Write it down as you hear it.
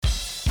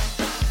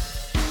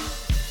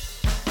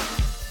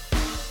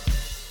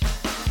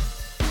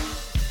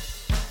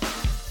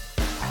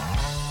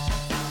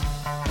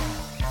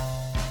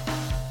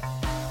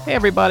Hey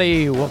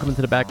everybody, welcome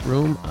to the back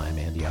room. I'm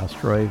Andy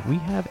Ostroy. We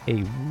have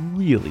a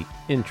really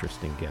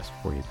interesting guest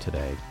for you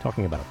today,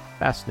 talking about a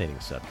fascinating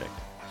subject.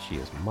 She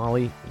is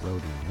Molly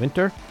Roden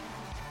Winter,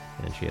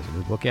 and she has a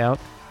new book out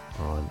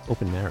on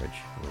open marriage.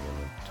 We're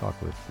going to talk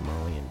with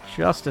Molly in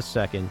just a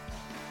second.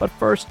 But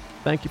first,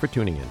 thank you for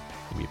tuning in.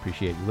 We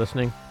appreciate you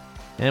listening,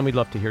 and we'd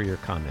love to hear your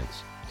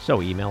comments.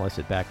 So email us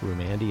at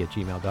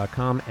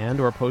backroomandy@gmail.com and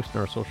or post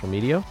on our social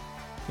media,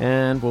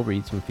 and we'll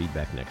read some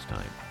feedback next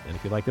time. And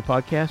if you like the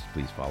podcast,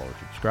 please follow or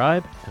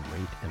subscribe and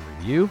rate and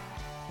review,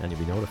 and you'll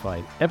be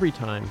notified every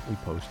time we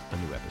post a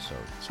new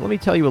episode. So let me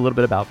tell you a little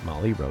bit about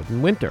Molly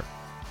Roden Winter.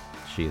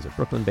 She is a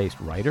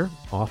Brooklyn-based writer,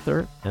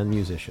 author, and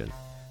musician.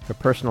 Her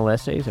personal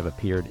essays have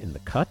appeared in The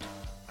Cut,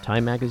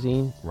 Time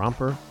Magazine,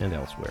 Romper, and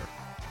elsewhere.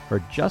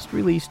 Her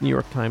just-released New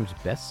York Times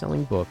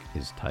best-selling book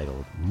is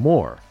titled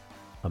More,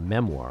 a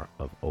memoir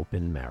of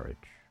open marriage.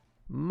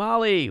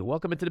 Molly,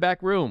 welcome into the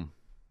back room.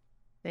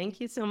 Thank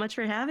you so much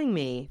for having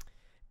me.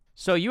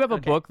 So you have a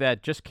book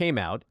that just came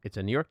out. It's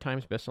a New York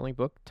Times bestselling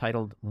book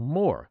titled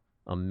More,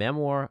 a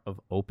memoir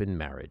of open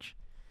marriage.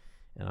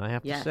 And I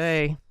have to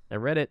say, I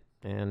read it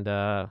and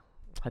had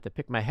to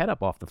pick my head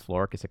up off the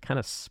floor because it kind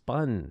of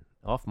spun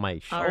off my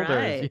shoulders. All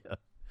right. Yeah.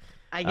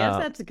 I guess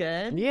that's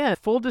good. Yeah,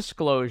 full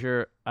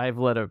disclosure, I've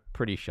led a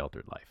pretty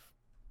sheltered life.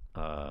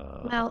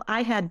 Well,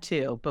 I had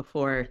two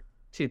before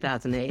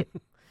 2008.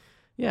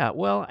 Yeah,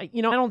 well, I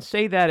don't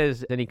say that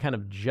as any kind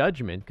of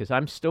judgment because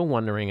I'm still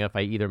wondering if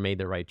I either made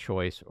the right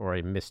choice or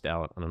I missed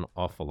out on an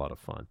awful lot of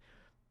fun.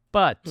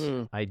 But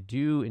I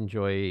do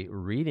enjoy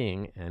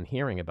reading and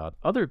hearing about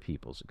other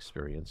people's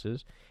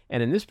experiences.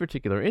 And in this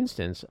particular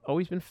instance,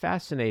 always been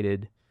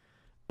fascinated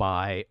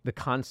by the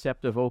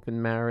concept of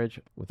open marriage,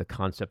 with the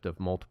concept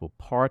of multiple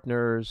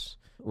partners,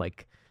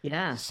 like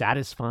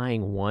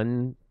satisfying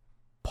one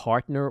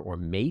partner or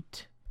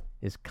mate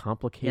is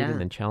complicated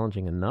and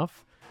challenging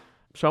enough.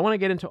 So I want to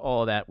get into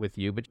all of that with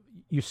you, but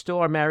you still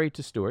are married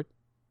to Stuart.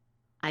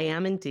 I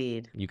am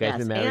indeed. You guys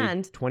been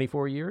married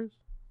 24 years?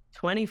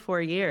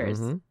 24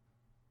 years. Mm-hmm.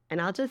 And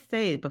I'll just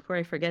say, before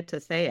I forget to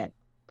say it,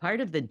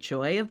 part of the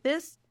joy of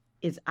this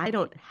is I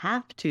don't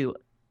have to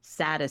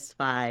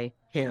satisfy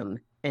him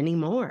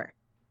anymore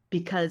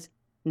because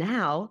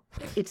now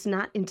it's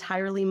not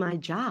entirely my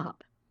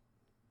job.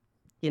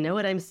 You know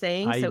what I'm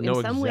saying? I know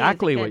in some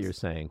exactly ways what you're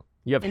saying.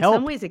 You have in help.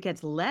 some ways, it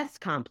gets less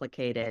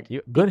complicated.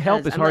 Good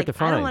help is hard to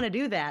find. I don't want to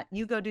do that.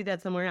 You go do that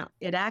somewhere else.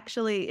 It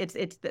actually,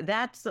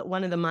 that's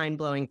one of the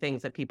mind-blowing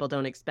things that people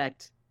don't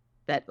expect,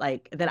 that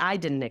I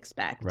didn't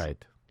expect.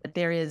 Right. That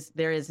there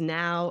is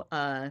now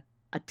a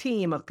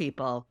team of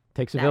people.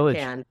 Takes a village.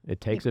 It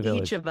takes keep a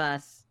village. Each of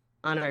us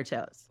on our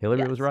toes.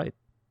 Hillary was right,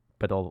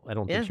 but I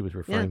don't think she was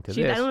referring to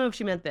this. I don't know if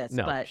she meant this.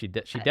 No, but she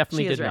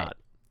definitely did right. not.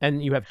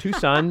 And you have two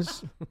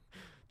sons,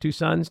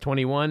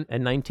 21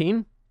 and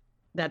 19.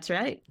 That's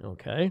right.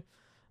 Okay.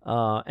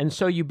 And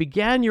so you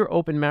began your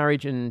open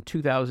marriage in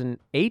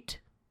 2008?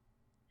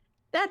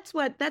 That's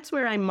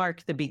where I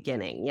marked the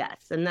beginning,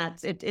 yes. And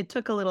that's it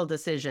took a little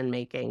decision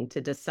making to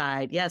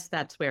decide, yes,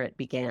 that's where it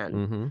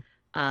began.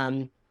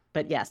 Mm-hmm.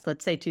 But yes,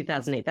 let's say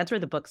 2008. That's where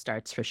the book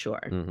starts for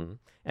sure. Mm-hmm.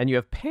 And you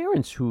have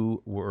parents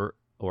who were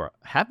or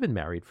have been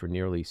married for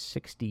nearly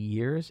 60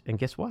 years. And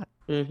guess what?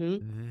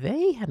 Mm-hmm.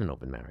 They had an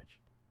open marriage.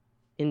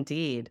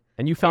 Indeed.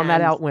 And you found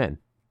that out when?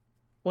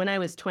 When I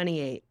was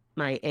 28.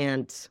 My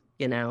aunt,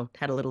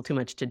 had a little too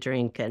much to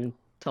drink and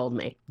told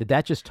me. Did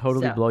that just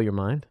totally blow your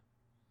mind?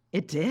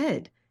 It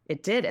did.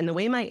 It did. And the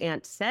way my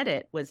aunt said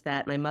it was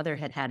that my mother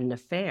had an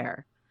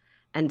affair.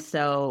 And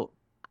so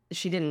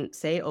she didn't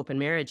say open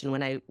marriage. And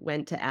when I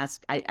went to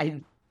ask,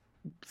 I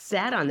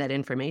sat on that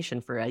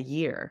information for a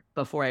year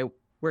before I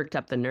worked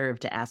up the nerve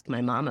to ask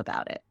my mom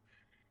about it.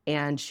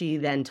 And she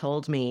then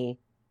told me,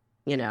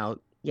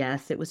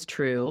 yes, it was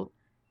true.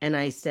 And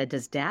I said,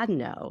 does Dad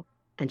know?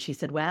 And she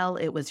said, well,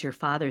 it was your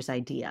father's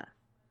idea.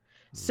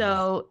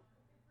 So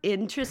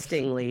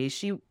interestingly,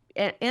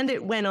 and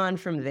it went on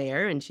from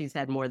there, and she's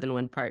had more than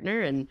one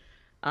partner, and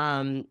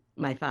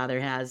my father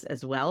has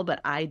as well,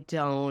 but I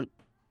don't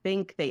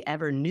think they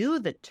ever knew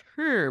the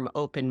term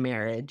open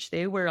marriage.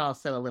 They were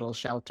also a little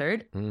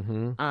sheltered.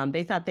 Mm-hmm.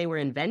 They thought they were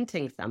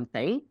inventing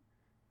something,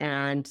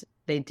 and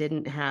they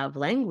didn't have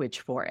language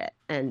for it.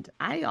 And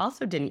I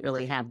also didn't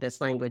really have this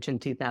language in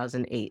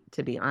 2008,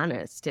 to be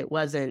honest. It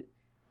wasn't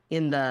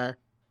in the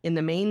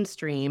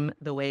mainstream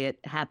the way it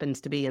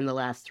happens to be in the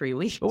last 3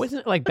 weeks. But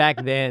wasn't it like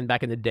back then,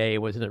 back in the day,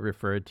 wasn't it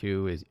referred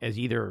to as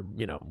either,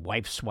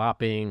 wife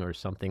swapping or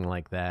something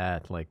like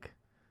that?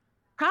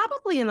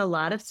 Probably in a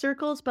lot of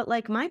circles, but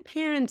my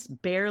parents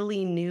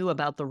barely knew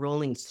about the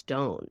Rolling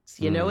Stones.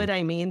 You know what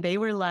I mean? They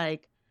were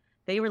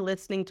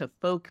listening to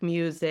folk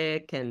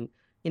music, and,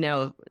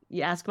 you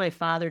ask my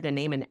father to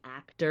name an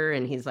actor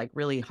and he's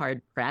really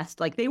hard pressed.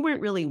 They weren't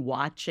really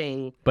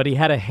watching. But he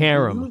had a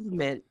harem.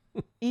 Movement.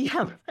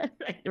 Yeah,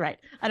 right.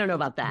 I don't know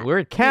about that. Where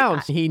it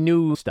counts, he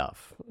knew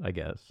stuff, I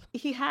guess.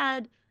 He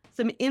had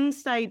some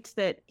insights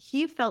that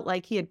he felt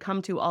like he had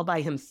come to all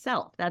by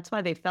himself. That's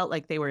why they felt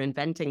like they were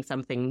inventing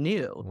something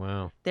new.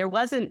 Wow. There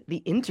wasn't the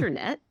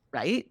internet.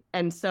 right?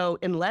 And so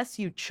unless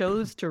you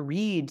chose to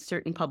read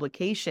certain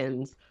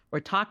publications or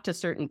talk to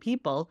certain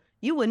people,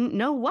 you wouldn't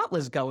know what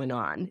was going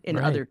on in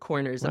Right. other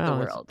corners of the Wow,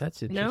 world.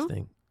 that's You know?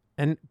 interesting.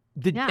 And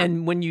Yeah.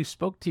 and when you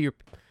spoke to your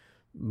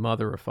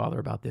mother or father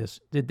about this,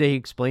 did they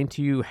explain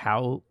to you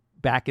how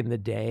back in the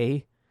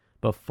day,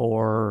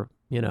 before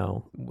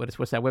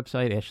what's that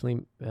website,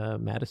 Ashley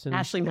Madison?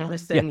 Ashley Yeah,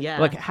 Madison,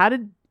 like yeah. how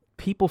did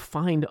people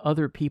find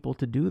other people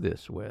to do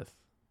this with?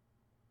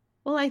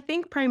 Well, I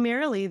think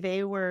primarily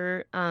they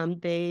were,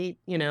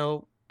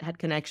 had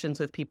connections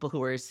with people who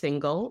were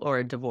single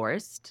or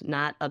divorced,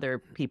 not other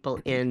people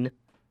in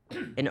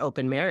an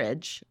open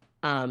marriage.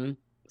 Um,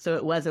 so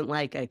it wasn't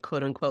like a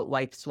quote unquote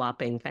wife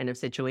swapping kind of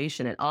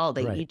situation at all.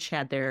 They Right, each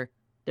had their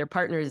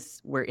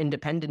partners were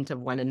independent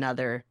of one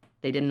another.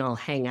 They didn't all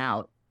hang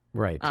out.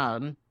 right,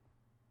 Um,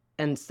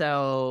 and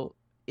so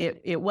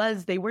it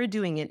was, they were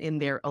doing it in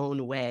their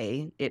own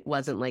way. It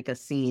wasn't like a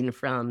scene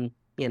from,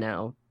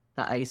 the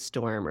Ice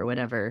Storm or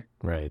whatever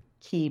right.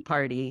 key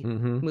party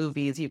Mm-hmm.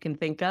 movies you can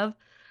think of.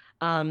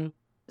 Um,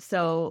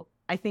 so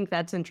I think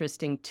that's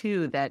interesting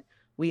too, that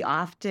we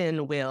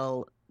often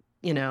will,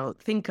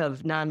 think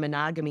of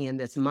non-monogamy in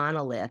this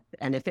monolith.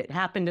 And if it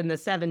happened in the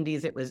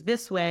 70s, it was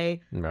this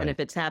way. And Right. if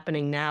it's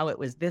happening now, it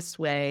was this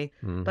way.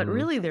 But Mm-hmm.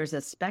 really, there's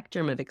a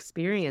spectrum of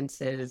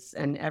experiences,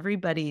 and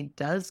everybody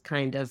does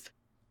kind of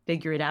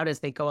figure it out as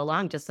they go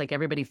along, just like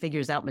everybody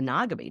figures out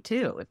monogamy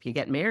too. If you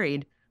get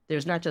married,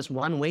 there's not just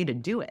one way to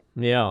do it.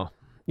 Yeah.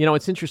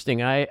 It's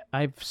interesting.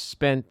 I've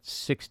spent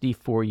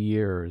 64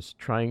 years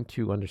trying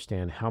to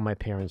understand how my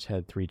parents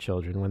had 3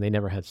 children when they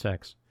never had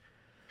sex.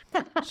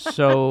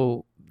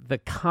 So the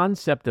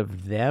concept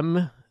of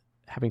them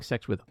having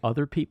sex with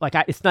other people, like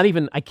it's not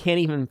even, I can't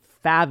even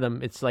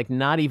fathom. It's like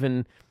not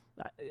even,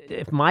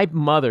 if my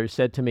mother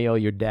said to me, "Oh,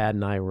 your dad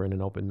and I were in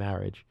an open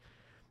marriage,"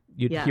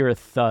 you'd Yeah. hear a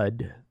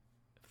thud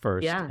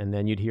first, Yeah. and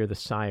then you'd hear the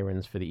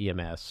sirens for the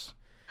EMS.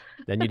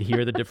 Then you'd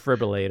hear the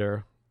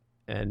defibrillator,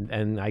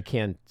 and I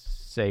can't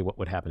say what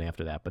would happen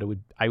after that, but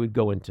I would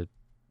go into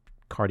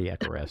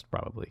cardiac arrest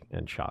probably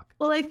and shock.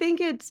 Well, I think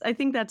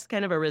that's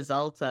kind of a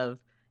result of,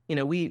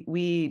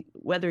 we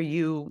whether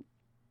you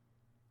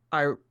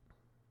are,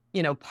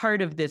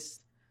 part of this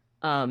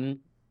um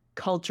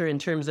culture in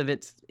terms of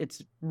its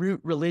root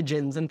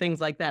religions and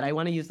things like that. I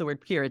want to use the word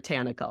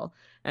puritanical.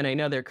 And I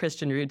know there are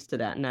Christian roots to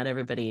that. Not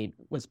everybody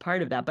was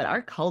part of that, but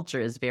our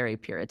culture is very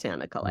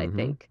puritanical, I Mm-hmm.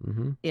 think,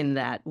 Mm-hmm. in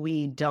that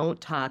we don't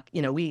talk,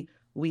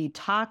 we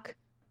talk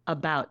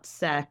about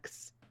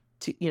sex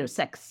to,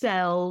 sex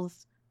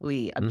sells,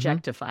 we Mm-hmm.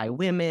 objectify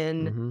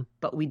women, Mm-hmm.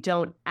 but we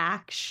don't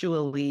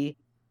actually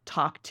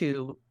talk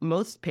to,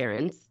 most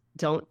parents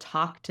don't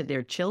talk to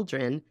their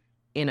children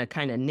in a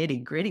kind of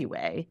nitty gritty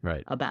way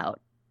Right.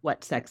 about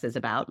what sex is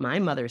about. My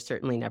mother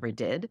certainly never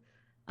did.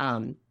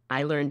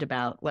 I learned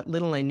about what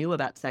little I knew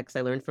about sex.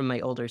 I learned from my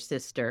older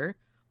sister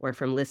or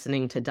from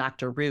listening to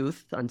Dr.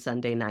 Ruth on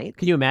Sunday Can you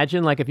nights.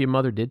 imagine, like, if your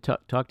mother did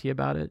talk to you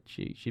about it?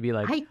 She'd be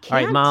like, I "All right,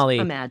 can't Molly,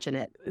 imagine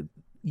it.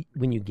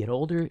 when you get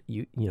older,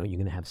 you're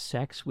gonna have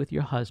sex with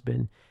your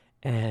husband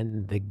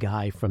and the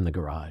guy from the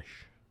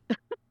garage,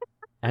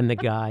 and the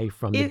guy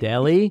from the It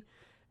deli,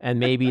 and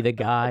maybe the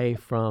guy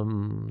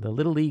from the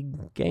little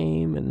league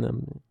game, and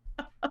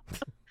the."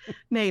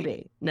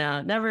 Maybe.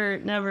 No,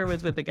 never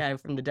was with the guy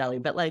from the deli.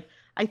 But like,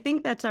 I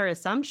think that's our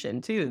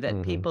assumption too, that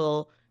Mm-hmm.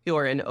 people who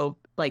are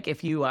like,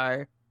 if you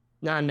are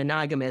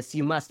non-monogamous,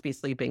 you must be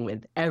sleeping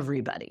with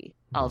everybody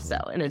also.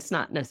 Mm-hmm. And it's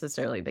not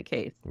necessarily the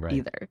case Right.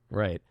 either.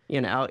 Right.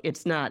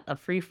 It's not a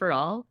free for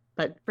all,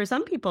 but for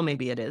some people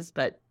maybe it is,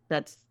 but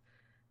that's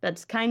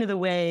kind of the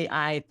way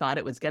I thought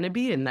it was going to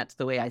be. And that's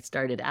the way I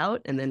started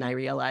out. And then I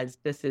realized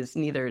this is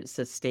neither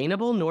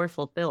sustainable nor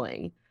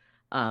fulfilling.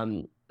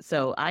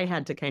 So I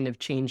had to kind of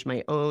change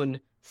my own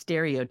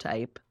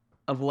stereotype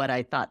of what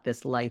I thought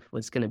this life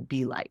was going to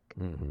be like.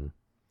 Mm-hmm.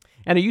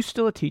 And are you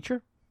still a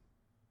teacher?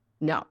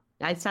 No,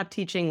 I stopped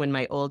teaching when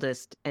my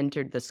oldest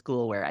entered the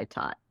school where I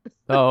taught.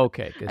 Oh,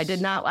 okay. I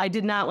did not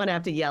want to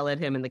have to yell at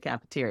him in the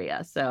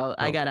cafeteria. So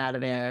I got out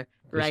of there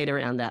right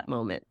around that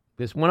moment.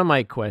 Because one of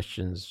my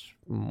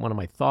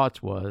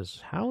thoughts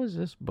was, how is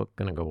this book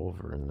going to go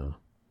over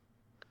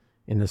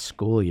in the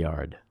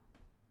schoolyard?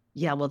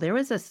 Yeah, well, there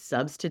was a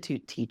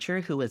substitute teacher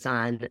who was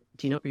on,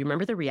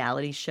 remember the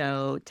reality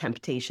show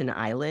Temptation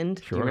Island?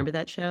 Do Sure. you remember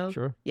that show?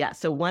 Sure. Yeah,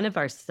 so one of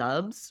our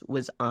subs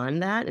was on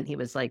that, and he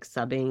was like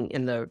subbing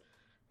in the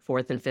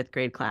 4th and 5th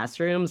grade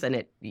classrooms,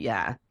 and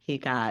he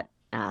got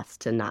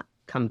asked to not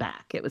come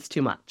back. It was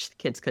too much. The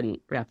kids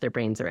couldn't wrap their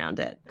brains around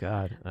it.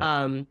 God.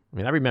 I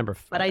remember.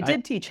 But I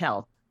did teach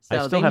health. So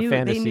I still have they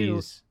fantasies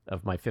knew.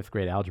 of my 5th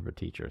grade algebra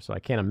teacher, so I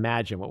can't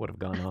imagine what would have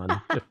gone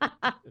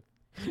on.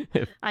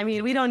 I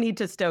mean, we don't need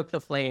to stoke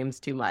the flames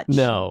too much.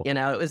 No. It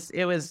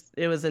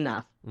was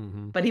enough.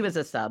 Mm-hmm. But he was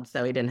a sub,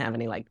 so he didn't have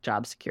any like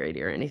job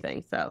security or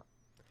anything.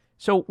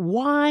 So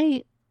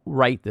why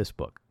write this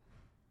book?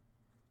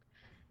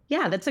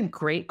 Yeah, that's a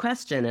great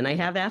question. And I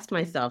have asked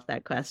myself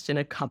that question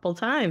a couple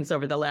times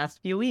over the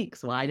last few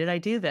weeks. Why did I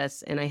do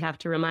this? And I have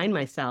to remind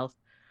myself,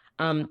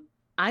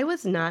 I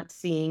was not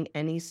seeing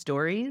any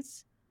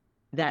stories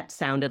that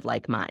sounded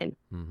like mine.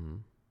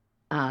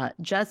 Mm-hmm.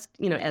 Just,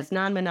 as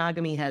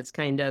non-monogamy has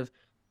kind of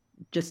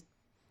just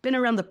been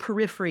around the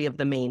periphery of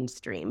the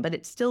mainstream, but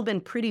it's still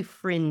been pretty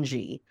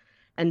fringy.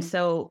 And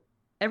so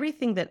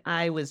everything that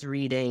I was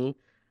reading,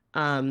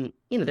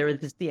 there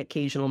was the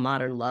occasional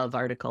Modern Love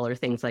article or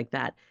things like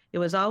that. It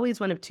was always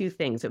one of two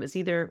things. It was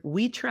either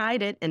we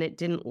tried it and it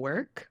didn't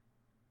work,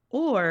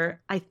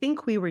 or I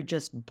think we were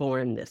just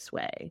born this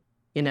way.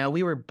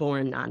 We were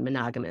born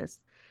non-monogamous.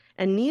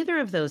 And neither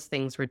of those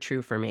things were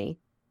true for me.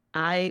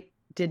 I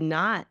did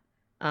not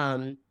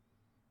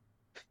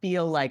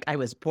feel like I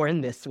was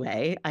born this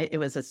way. It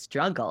was a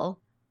struggle,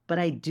 but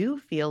I do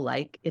feel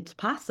like it's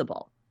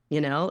possible.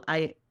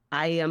 I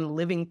am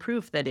living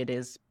proof that it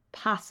is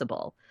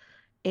possible.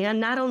 And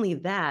not only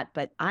that,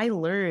 but I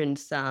learned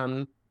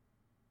some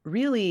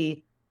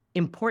really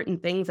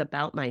important things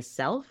about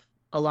myself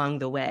along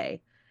the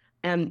way.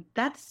 And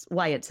that's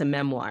why it's a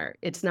memoir.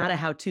 It's not a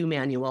how-to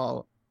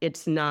manual.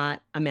 It's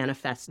not a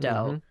manifesto.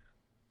 Mm-hmm.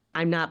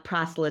 I'm not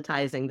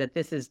proselytizing that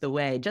this is the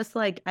way. Just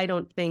like I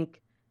don't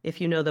think, if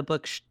you know the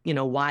book,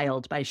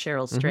 Wild by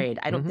Cheryl Strayed,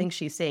 I don't think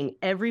she's saying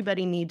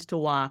everybody needs to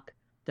walk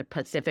the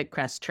Pacific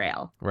Crest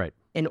Trail Right.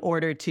 in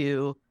order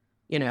to,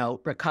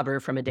 recover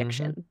from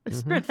addiction.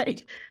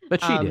 Right.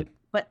 But she did.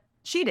 But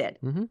she did.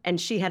 And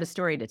she had a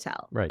story to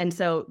tell. Right. And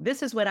so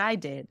this is what I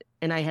did.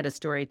 And I had a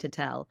story to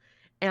tell.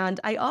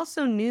 And I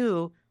also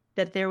knew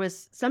that there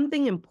was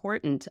something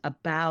important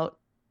about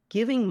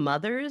giving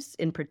mothers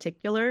in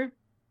particular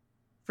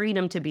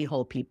freedom to be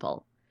whole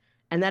people.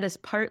 And that is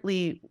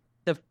partly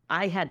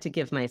I had to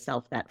give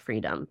myself that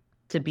freedom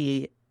to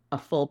be a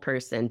full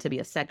person, to be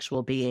a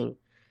sexual being.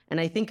 And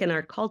I think in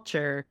our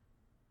culture,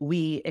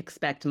 we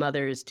expect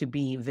mothers to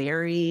be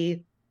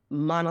very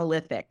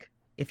monolithic.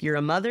 If you're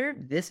a mother,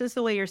 this is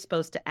the way you're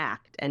supposed to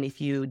act. And if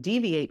you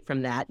deviate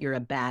from that, you're a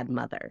bad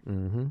mother.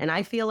 And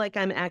I feel like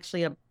I'm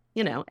actually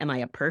am I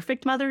a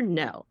perfect mother?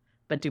 No.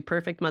 But do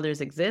perfect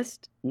mothers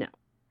exist? No.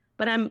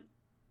 But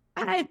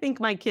I think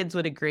my kids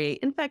would agree.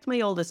 In fact,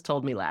 my oldest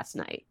told me last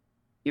night,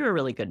 you're a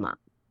really good mom.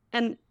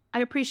 And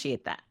I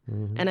appreciate that.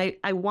 And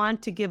I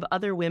want to give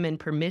other women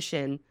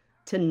permission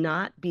to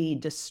not be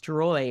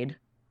destroyed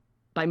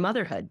by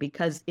motherhood,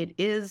 because it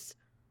is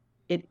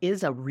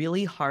a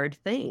really hard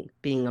thing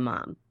being a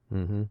mom.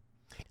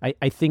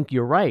 I think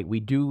you're right. We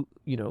do,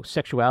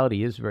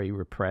 sexuality is very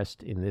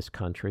repressed in this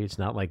country. It's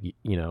not like,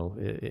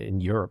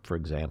 in Europe, for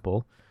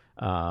example.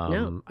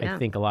 No, yeah. I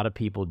think a lot of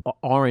people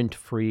aren't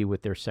free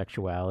with their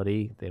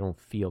sexuality. They don't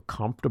feel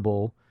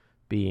comfortable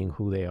being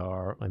who they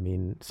are. I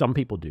mean, some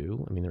people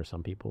do. I mean, there are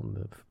some people,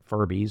 the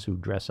Furbies, who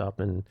dress up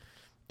and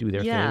do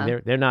their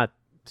thing. They're not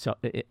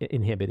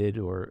inhibited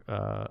or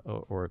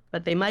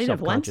but they might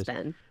have once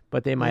been.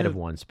 But they might have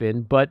once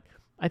been. But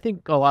I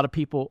think a lot of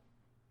people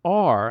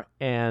are,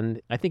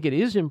 and I think it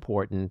is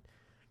important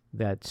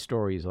that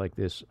stories like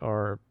this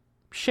are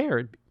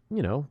shared.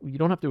 You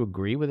don't have to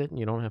agree with it, and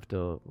you don't have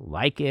to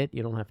like it,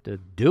 you don't have to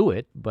do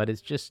it, but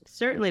it's just...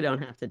 Certainly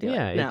don't have to do it.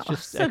 Yeah, no. It's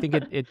just, I think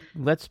it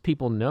lets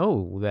people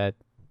know that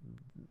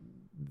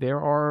there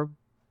are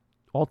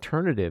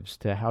alternatives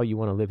to how you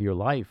want to live your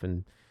life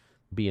and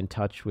be in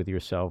touch with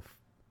yourself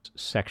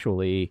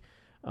sexually.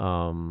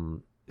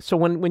 So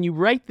when you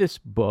write this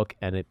book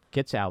and it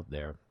gets out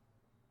there,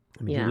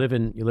 I mean, you live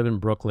in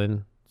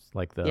Brooklyn. It's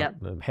like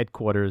the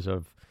headquarters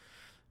of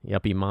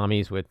yuppie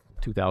mommies with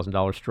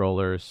 $2,000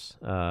 strollers.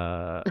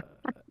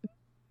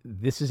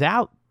 This is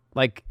out.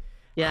 Like,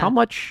 how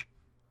much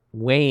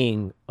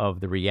weighing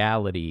of the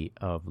reality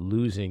of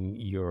losing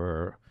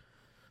your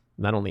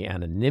not only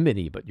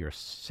anonymity, but your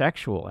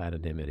sexual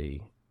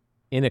anonymity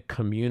in a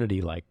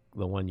community like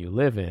the one you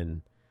live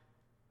in,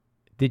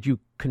 did you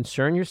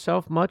concern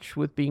yourself much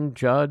with being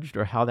judged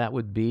or how that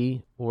would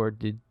be? Or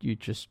did you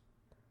just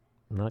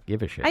not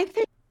give a shit? I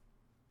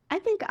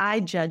think I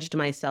judged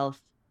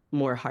myself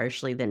more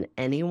harshly than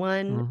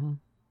anyone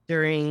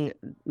during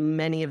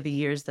many of the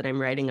years that I'm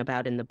writing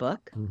about in the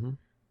book.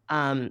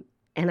 And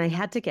I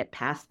had to get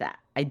past that.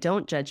 I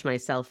don't judge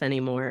myself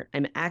anymore.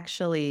 I'm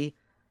actually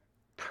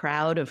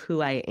proud of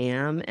who I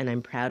am, and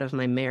I'm proud of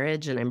my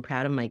marriage, and I'm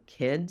proud of my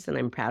kids, and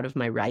I'm proud of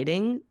my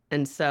writing.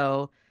 And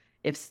so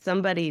if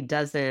somebody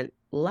doesn't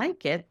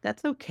like it,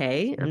 that's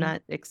okay. I'm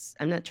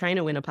not trying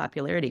to win a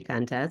popularity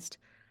contest.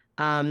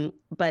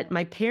 But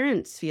my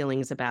parents'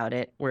 feelings about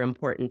it were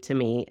important to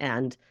me,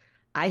 and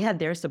I had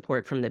their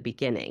support from the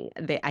beginning.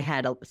 I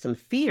had some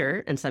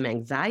fear and some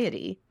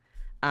anxiety,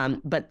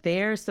 but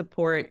their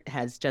support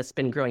has just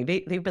been growing.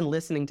 They've been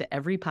listening to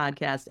every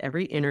podcast,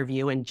 every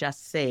interview, and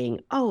just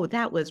saying, "Oh,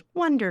 that was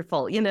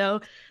wonderful."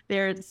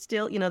 They're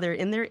still, they're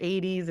in their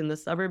 80s in the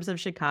suburbs of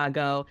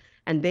Chicago,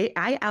 and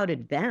I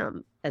outed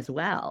them as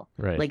well.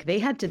 Right. Like, they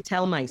had to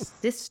tell my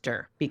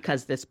sister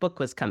because this book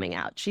was coming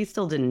out. She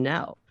still didn't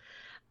know.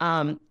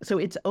 So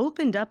it's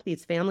opened up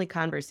these family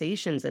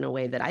conversations in a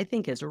way that I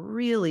think is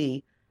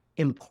really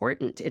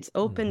important. It's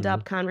opened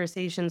up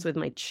conversations with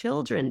my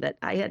children that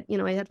I had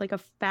like a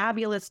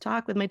fabulous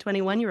talk with my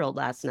 21-year-old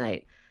last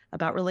night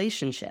about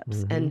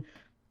relationships. And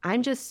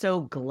I'm just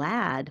so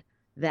glad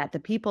that the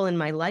people in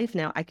my life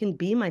now, I can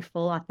be my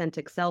full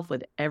authentic self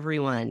with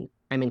everyone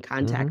I'm in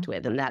contact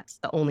with. And that's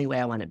the only way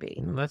I want to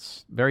be.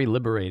 That's very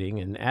liberating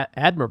and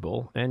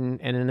admirable, and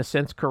in a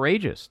sense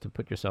courageous to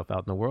put yourself out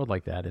in the world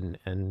like that,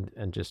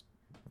 and just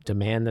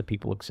demand that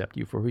people accept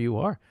you for who you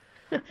are.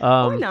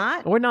 Or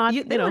not. Or not.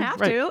 They don't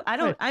have right, to. I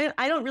don't. right.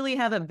 I don't really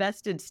have a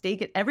vested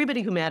stake.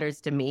 Everybody who matters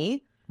to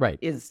me Right.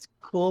 is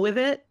cool with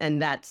it,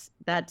 and that's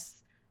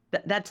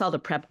all the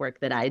prep work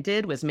that I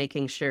did, was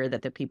making sure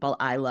that the people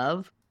I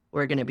love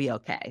were going to be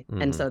okay.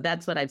 And so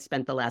that's what I've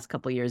spent the last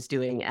couple years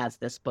doing as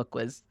this book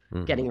was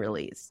getting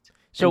released.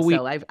 So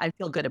I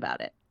feel good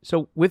about it.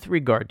 So with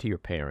regard to your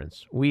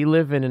parents, we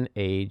live in an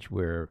age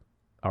where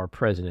our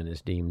president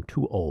is deemed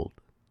too old.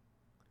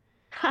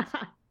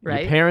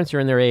 Right? Your parents are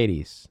in their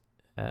 80s.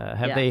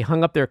 Have they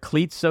hung up their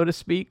cleats, so to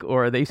speak,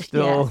 or are they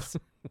still? Yes.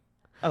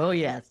 Oh,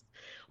 yes.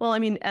 Well, I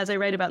mean, as I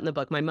write about in the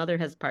book, my mother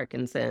has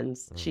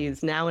Parkinson's.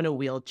 She's now in a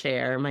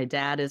wheelchair. My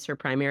dad is her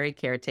primary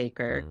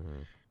caretaker.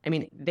 I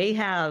mean, they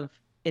have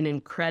an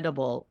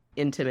incredible,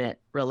 intimate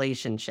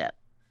relationship.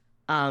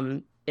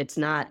 It's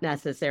not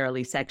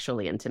necessarily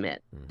sexually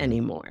intimate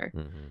anymore,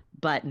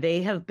 but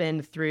they have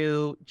been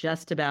through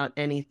just about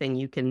anything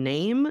you can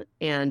name,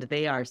 and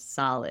they are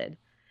solid.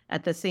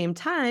 At the same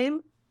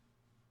time,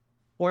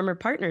 former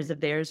partners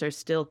of theirs are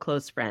still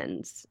close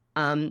friends,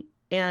 and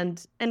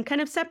kind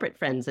of separate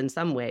friends in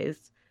some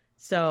ways.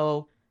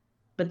 So,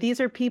 but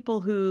these are people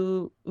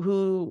who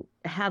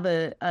have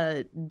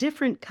a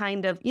different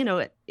kind of,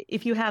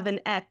 if you have an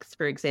ex,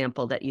 for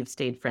example, that you've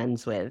stayed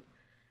friends with,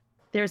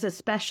 there's a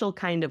special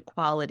kind of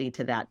quality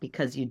to that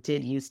because you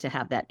did used to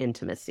have that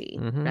intimacy,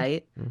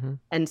 right?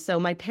 And so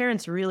my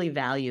parents really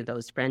value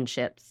those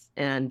friendships,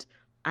 and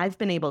I've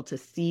been able to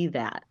see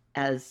that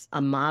as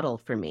a model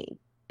for me.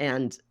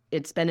 And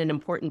it's been an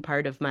important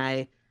part of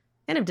my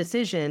kind of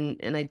decision.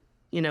 And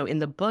in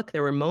the book,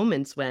 there were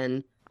moments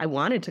when I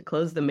wanted to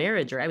close the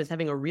marriage, or I was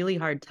having a really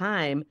hard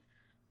time.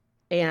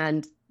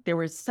 And there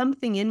was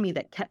something in me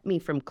that kept me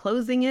from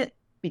closing it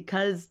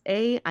because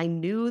I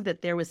knew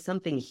that there was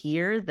something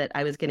here that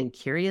I was getting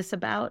curious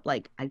about.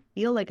 Like, I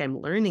feel like I'm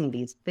learning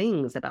these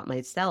things about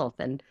myself,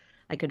 and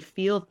I could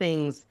feel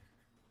things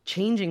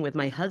changing with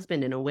my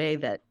husband in a way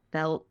that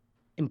felt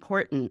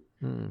important.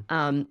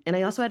 And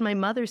I also had my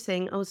mother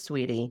saying, "Oh,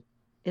 sweetie,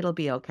 it'll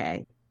be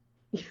okay."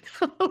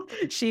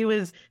 She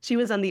was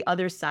on the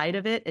other side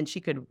of it, and she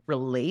could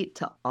relate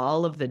to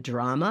all of the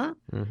drama.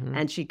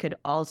 And she could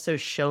also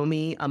show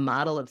me a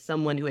model of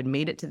someone who had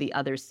made it to the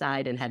other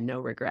side and had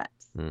no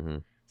regrets.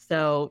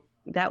 So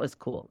that was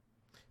cool.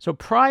 So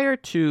prior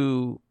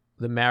to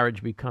the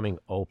marriage becoming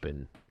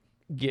open,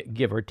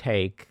 give or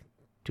take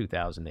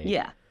 2008.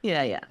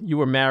 Yeah. You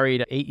were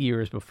married 8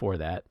 years before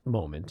that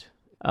moment.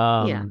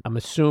 I'm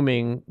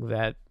assuming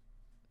that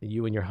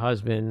you and your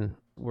husband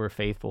were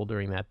faithful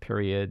during that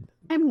period.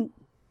 I'm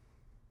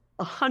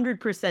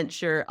 100%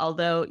 sure,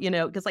 although,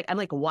 because I'm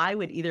like, why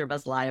would either of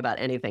us lie about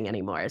anything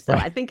anymore? So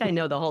I think I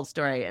know the whole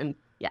story, and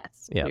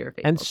yes, we were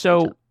faithful. And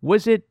so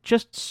was it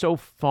just so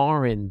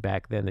foreign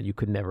back then that you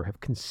could never have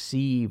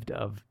conceived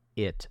of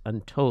it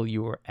until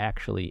you were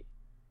actually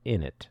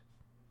in it?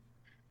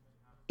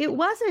 It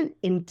wasn't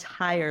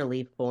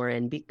entirely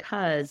foreign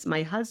because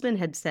my husband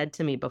had said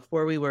to me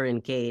before we were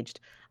engaged,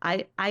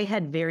 I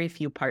had very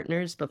few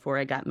partners before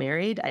I got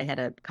married. I had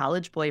a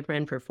college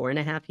boyfriend for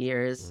 4.5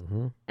 years,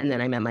 and then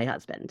I met my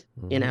husband,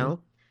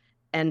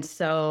 And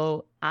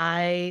so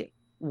I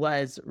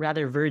was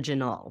rather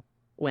virginal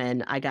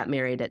when I got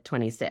married at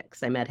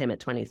 26. I met him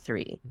at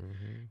 23.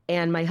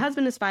 And my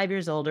husband is 5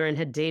 years older and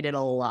had dated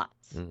a lot,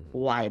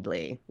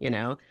 widely,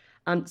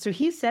 So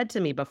he said to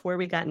me before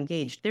we got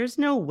engaged, "There's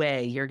no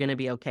way you're going to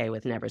be okay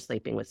with never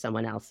sleeping with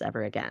someone else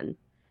ever again."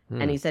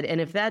 And he said, "And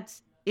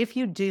if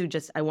you do,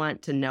 just, I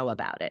want to know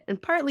about it."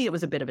 And partly it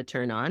was a bit of a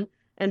turn on,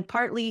 and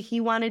partly he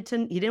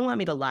didn't want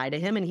me to lie to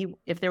him. And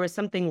if there was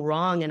something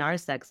wrong in our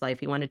sex life,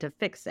 he wanted to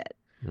fix it.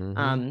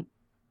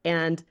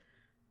 And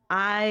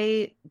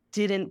I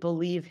didn't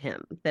believe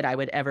him that I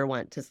would ever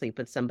want to sleep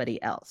with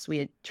somebody else. We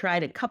had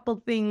tried a couple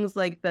things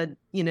like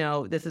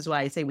this is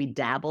why I say we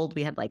dabbled.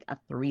 We had like a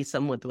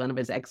threesome with one of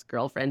his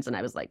ex-girlfriends, and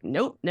I was like,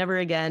 nope, never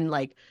again.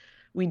 Like,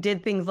 we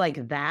did things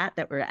like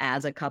that were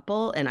as a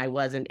couple, and I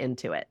wasn't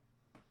into it.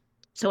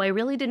 So I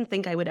really didn't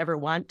think I would ever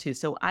want to.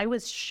 So I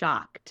was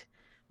shocked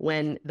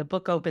when the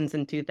book opens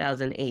in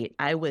 2008.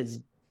 I was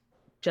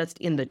just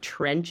in the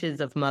trenches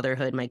of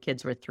motherhood. My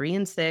kids were 3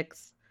 and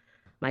 6.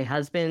 My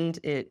husband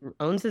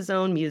owns his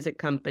own music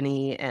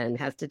company and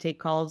has to take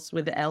calls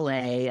with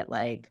LA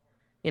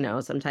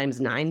at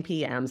sometimes 9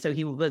 p.m. So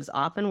he was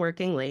often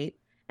working late,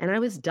 and I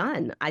was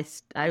done.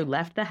 I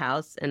left the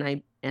house, and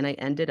I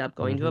ended up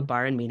going to a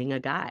bar and meeting a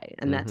guy,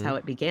 and that's how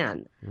it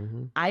began.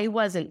 I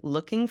wasn't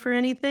looking for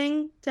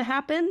anything to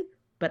happen,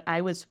 but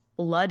I was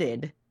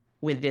flooded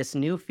with this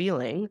new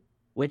feeling,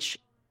 which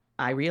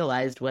I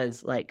realized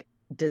was like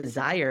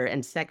desire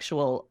and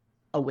sexual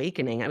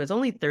awakening. I was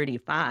only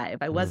 35.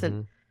 I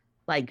wasn't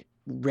like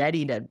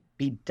ready to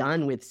be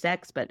done with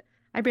sex, but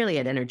I barely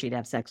had energy to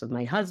have sex with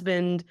my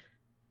husband.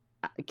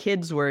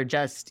 kids were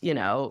just,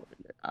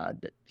 a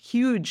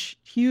huge,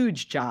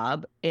 huge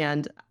job.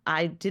 And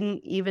I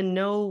didn't even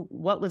know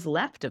what was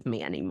left of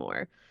me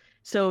anymore.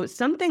 So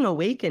something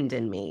awakened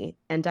in me,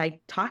 and I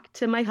talked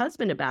to my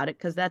husband about it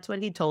because that's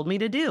what he told me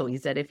to do. He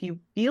said, if you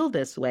feel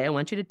this way, I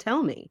want you to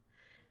tell me.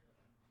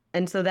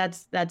 And so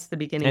that's the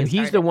beginning And of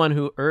he's the started. one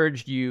who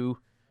urged you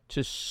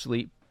to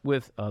sleep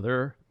with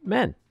other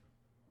men.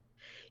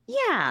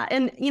 Yeah.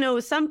 And,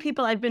 some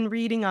people I've been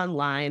reading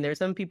online, there's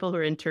some people who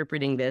are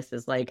interpreting this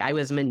as like I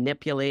was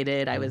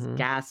manipulated, I was Mm-hmm.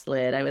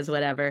 gaslit, I was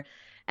whatever.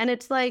 And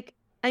it's like,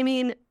 I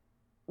mean,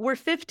 we're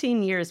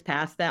 15 years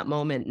past that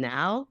moment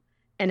now,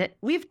 and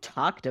we've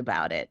talked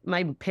about it.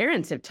 My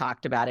parents have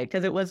talked about it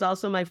because it was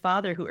also my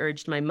father who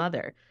urged my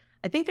mother.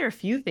 I think there are a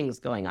few things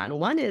going on.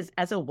 One is,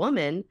 as a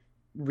woman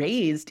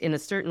raised in a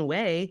certain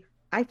way,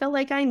 I felt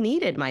like I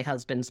needed my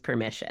husband's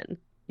permission.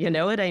 You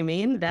know what I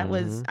mean?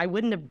 Mm-hmm. I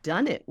wouldn't have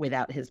done it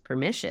without his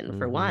permission,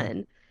 for Mm-hmm.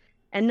 one.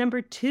 And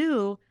number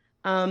two,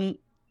 um,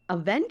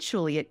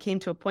 eventually it came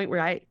to a point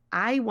where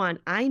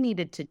I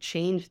needed to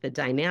change the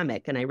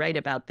dynamic. And I write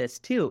about this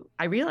too.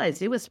 I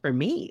realized it was for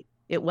me.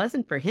 It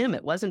wasn't for him.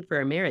 It wasn't for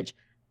a marriage.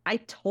 I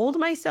told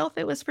myself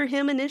it was for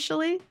him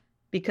initially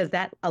because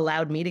that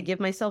allowed me to give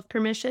myself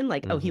permission.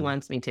 Like, oh, he Mm-hmm.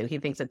 wants me to. He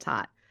thinks it's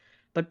hot.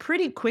 But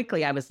pretty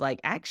quickly, I was like,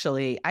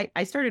 actually,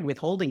 I started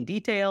withholding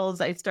details.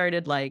 I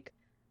started like,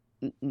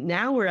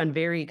 now we're on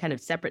very kind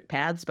of separate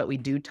paths, but we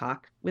do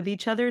talk with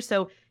each other.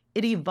 So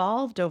it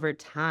evolved over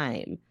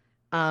time.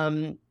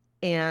 Um,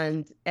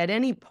 and at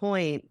any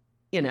point,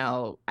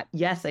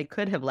 yes, I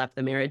could have left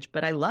the marriage,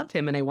 but I loved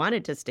him and I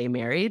wanted to stay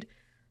married.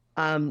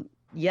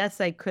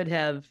 Yes, I could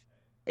have,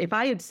 if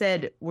I had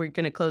said, we're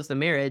going to close the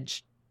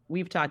marriage,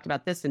 we've talked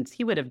about this since,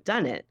 he would have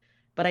done it.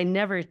 But I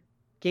never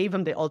gave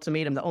him the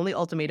ultimatum. The only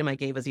ultimatum I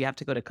gave was you have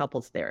to go to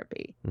couples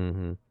therapy.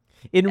 Mm-hmm.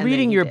 In And then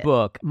reading he your did.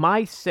 book,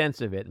 my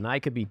sense of it, and I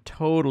could be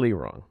totally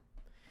wrong,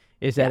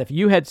 is that Yeah. if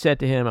you had said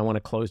to him, I want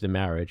to close the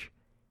marriage,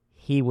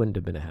 he wouldn't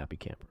have been a happy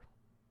camper.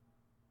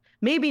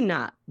 Maybe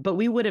not, but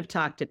we would have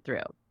talked it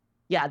through.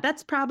 Yeah,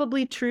 that's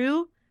probably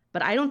true,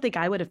 but I don't think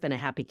I would have been a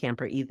happy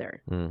camper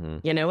either. Mm-hmm.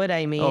 You know what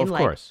I Oh, mean? of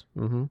Like, course.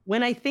 Mm-hmm.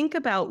 when I think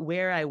about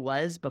where I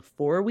was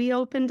before we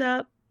opened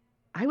up,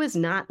 I was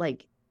not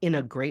like in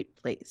a great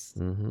place,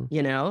 Mm-hmm.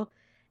 you know?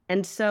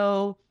 And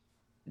so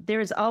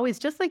there's always,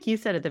 just like you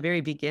said at the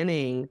very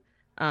beginning,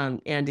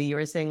 Andy, you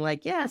were saying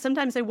like, yeah,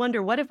 sometimes I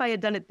wonder, what if I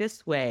had done it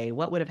this way?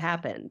 What would have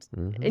happened?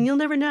 Mm-hmm. And you'll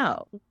never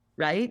know,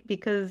 right?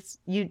 Because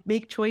you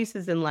make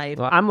choices in life.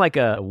 Well, I'm like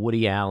a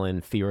Woody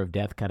Allen fear of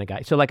death kind of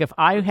guy. So, like, if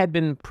I had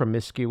been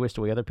promiscuous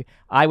the way other people,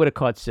 I would have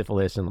caught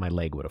syphilis and my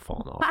leg would have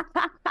fallen off.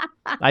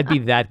 I'd be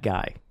that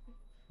guy.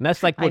 And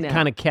that's like I what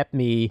kind know. of kept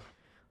me,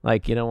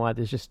 like, you know what?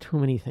 There's just too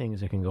many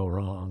things that can go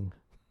wrong.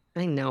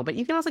 I know, but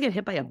you can also get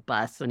hit by a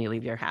bus when you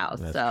leave your house.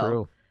 That's So,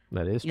 true.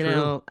 That is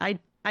true.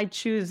 I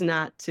choose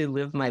not to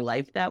live my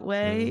life that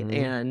way, Mm-hmm.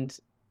 and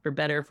for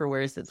better or for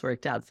worse, it's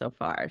worked out so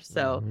far.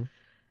 So,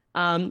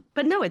 Mm-hmm.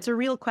 but no, it's a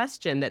real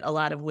question that a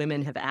lot of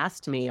women have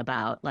asked me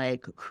about,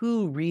 like,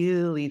 who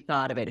really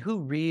thought of it, who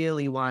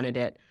really wanted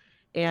it.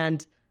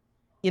 And,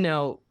 you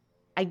know,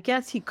 I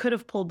guess he could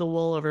have pulled the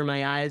wool over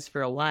my eyes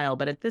for a while,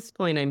 but at this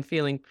point I'm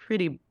feeling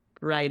pretty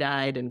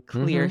bright-eyed and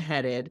Mm-hmm.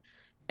 clear-headed.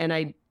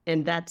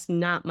 And that's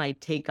not my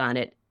take on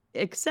it,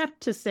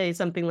 except to say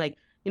something like,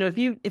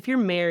 if you're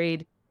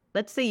married,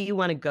 let's say you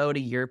want to go to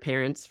your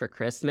parents for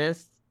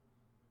Christmas,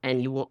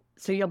 and you'll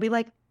be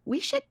like, we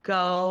should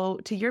go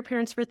to your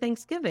parents for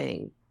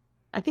Thanksgiving.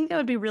 I think that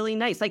would be really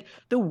nice. Like,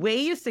 the way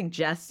you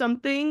suggest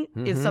something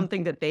is Mm-hmm.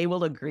 something that they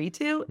will agree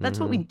to. That's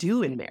what we Mm-hmm.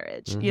 do in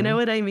marriage. You Mm-hmm. know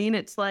what I mean?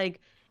 It's like,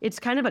 it's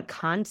kind of a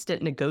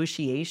constant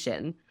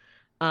negotiation.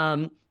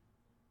 Um,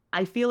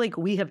 I feel like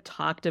we have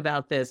talked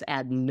about this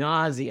ad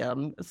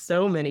nauseum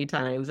so many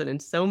times and in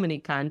so many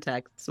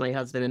contexts, my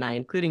husband and I,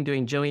 including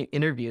doing joint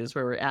interviews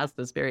where we're asked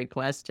this very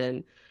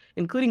question,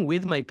 including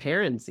with my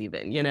parents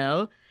even,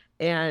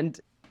 And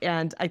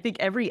and I think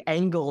every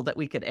angle that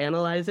we could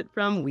analyze it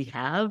from, we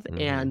have,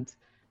 Mm-hmm. and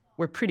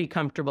we're pretty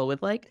comfortable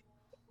with, like,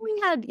 we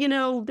had,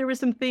 there were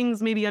some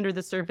things maybe under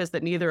the surface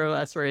that neither of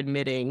us were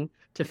admitting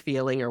to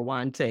feeling or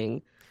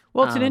wanting,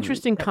 Well, it's an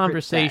interesting that Rich said.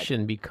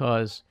 conversation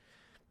because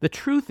the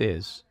truth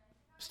is,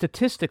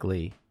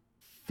 statistically,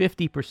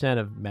 50%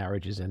 of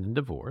marriages end in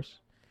divorce.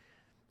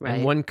 And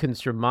Right, one can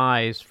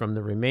surmise from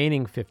the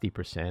remaining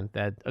 50%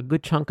 that a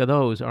good chunk of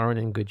those aren't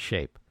in good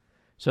shape.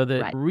 So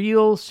the right.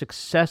 real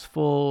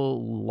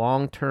successful,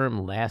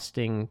 long-term,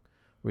 lasting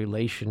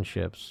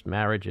relationships,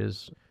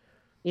 marriages,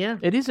 Yeah.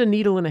 it is a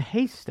needle in a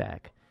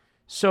haystack.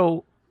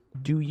 So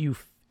do you,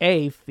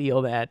 A,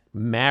 feel that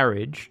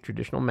marriage,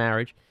 traditional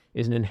marriage,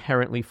 is an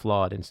inherently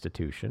flawed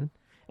institution?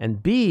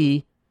 And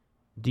B,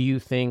 do you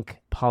think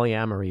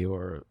polyamory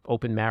or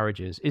open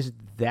marriages, is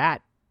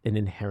that an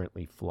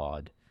inherently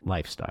flawed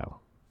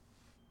lifestyle?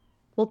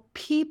 Well,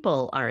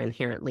 people are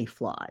inherently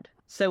flawed.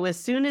 So as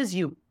soon as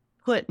you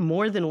put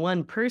more than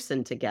one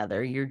person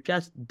together, you're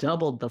just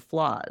doubled the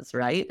flaws,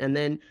 right? And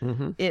then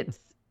Mm-hmm. it's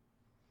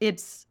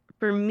it's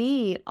for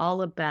me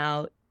all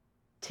about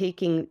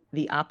taking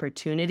the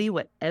opportunity,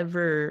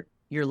 whatever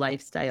your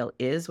lifestyle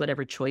is,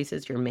 whatever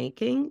choices you're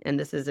making, and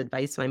this is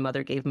advice my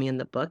mother gave me in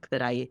the book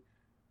that I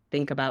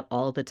think about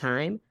all the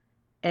time,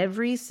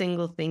 every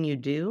single thing you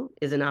do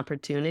is an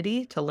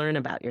opportunity to learn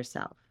about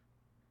yourself.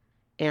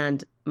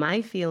 And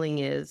my feeling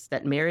is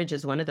that marriage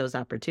is one of those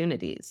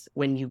opportunities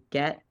when you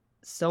get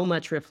so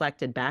much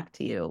reflected back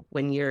to you.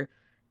 When you're,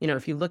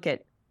 if you look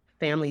at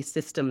family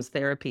systems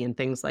therapy and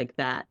things like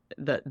that,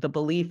 the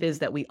belief is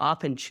that we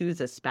often choose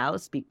a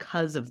spouse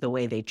because of the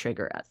way they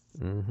trigger us,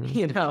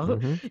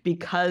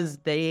 because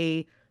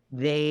they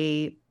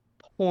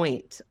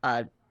point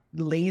a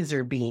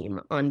laser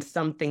beam on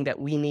something that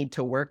we need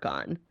to work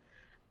on.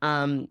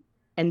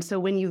 And so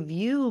when you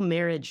view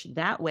marriage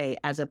that way,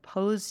 as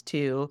opposed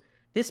to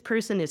this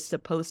person is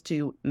supposed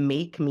to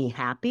make me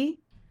happy,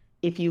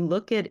 if you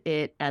look at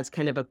it as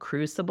kind of a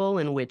crucible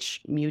in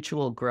which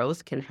mutual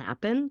growth can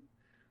happen,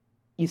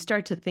 you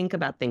start to think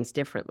about things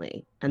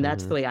differently. And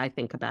that's the way I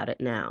think about it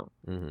now.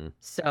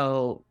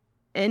 So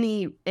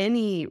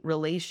any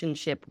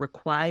relationship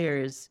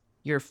requires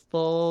your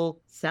full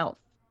self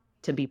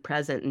to be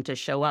present and to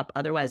show up.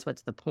 Otherwise,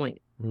 what's the point,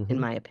 in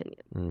my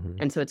opinion?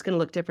 And so it's going to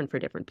look different for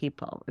different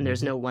people. And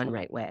there's no one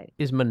right way.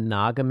 Is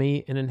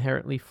monogamy an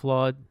inherently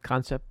flawed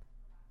concept?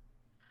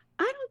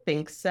 I don't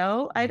think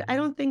so. I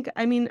don't think,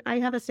 I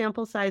have a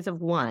sample size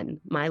of one,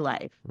 my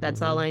life.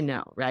 That's all I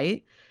know,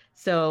 right?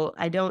 So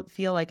I don't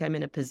feel like I'm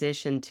in a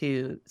position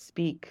to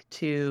speak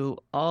to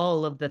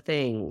all of the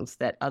things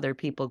that other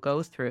people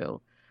go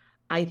through.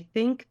 I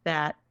think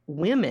that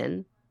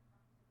women,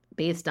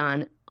 based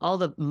on all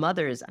the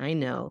mothers I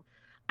know,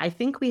 I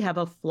think we have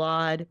a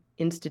flawed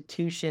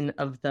institution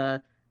of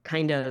the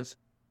kind of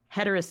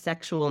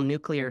heterosexual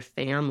nuclear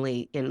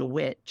family in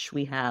which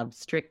we have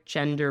strict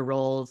gender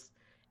roles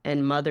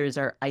and mothers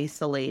are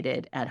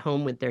isolated at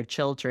home with their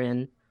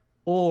children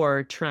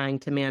or trying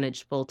to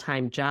manage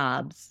full-time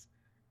jobs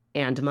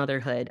and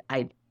motherhood.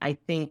 I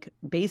think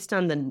based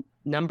on the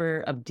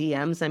number of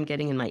DMs I'm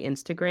getting in my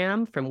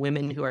Instagram from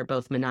women who are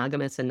both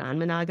monogamous and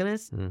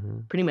non-monogamous,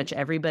 pretty much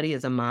everybody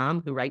is a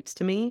mom who writes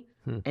to me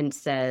and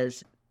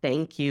says,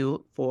 thank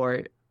you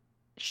for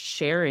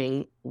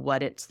sharing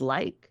what it's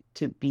like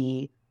to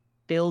be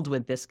filled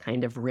with this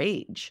kind of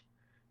rage.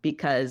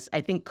 Because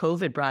I think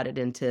COVID brought it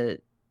into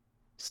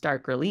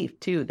stark relief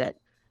too, that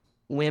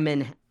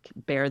women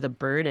bear the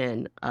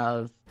burden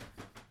of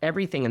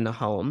everything in the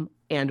home.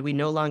 And we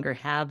no longer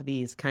have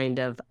these kind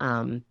of,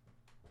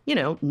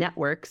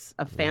 networks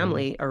of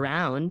family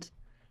around.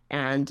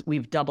 And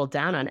we've doubled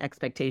down on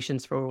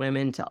expectations for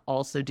women to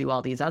also do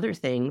all these other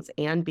things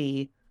and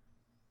be,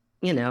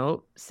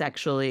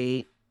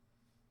 sexually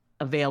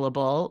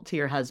available to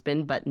your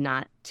husband, but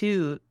not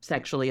too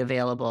sexually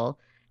available,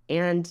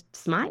 and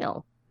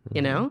smile,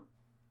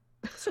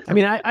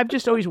 I've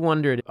just always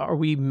wondered, are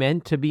we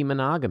meant to be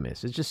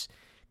monogamous? It's just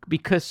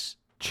because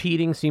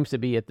cheating seems to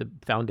be at the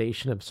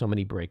foundation of so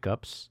many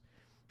breakups.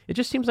 It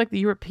just seems like the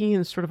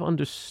Europeans sort of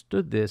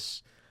understood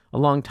this a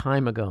long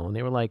time ago. And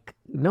they were like,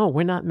 no,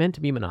 we're not meant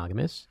to be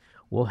monogamous.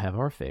 We'll have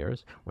our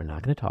affairs. We're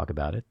not going to talk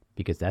about it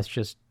because that's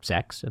just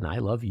sex and I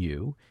love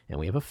you and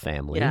we have a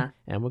family. Yeah.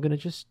 And we're going to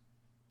just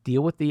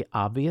deal with the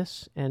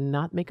obvious and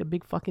not make a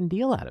big fucking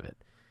deal out of it.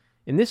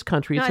 In this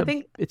country,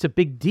 it's a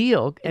big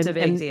deal. It's a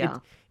big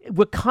deal.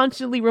 We're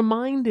constantly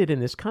reminded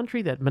in this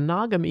country that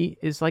monogamy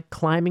is like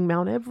climbing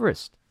Mount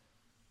Everest.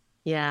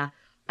 Yeah.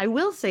 I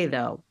will say,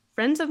 though,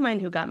 friends of mine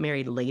who got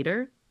married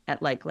later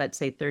at let's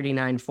say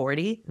 39,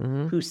 40,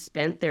 who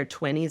spent their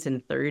 20s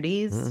and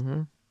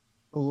 30s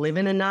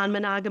living a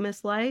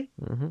non-monogamous life,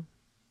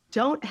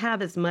 don't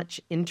have as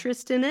much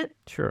interest in it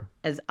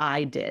as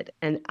I did.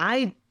 And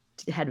I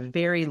had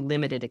very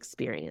limited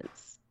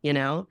experience,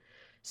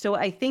 So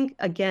I think,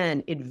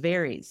 again, it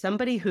varies.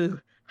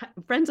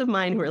 Friends of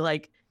mine who are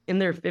like in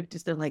their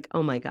 50s, they're like,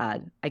 oh my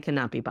God, I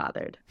cannot be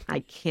bothered. I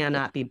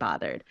cannot be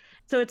bothered.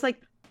 So it's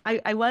like,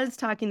 I was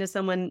talking to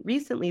someone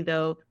recently,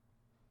 though,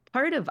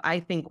 part of, I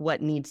think,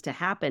 what needs to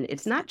happen,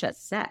 it's not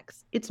just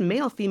sex, it's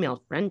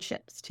male-female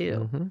friendships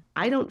too.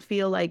 I don't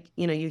feel like,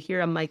 you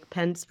hear a Mike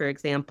Pence, for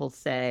example,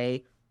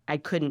 say, I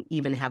couldn't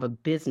even have a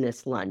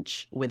business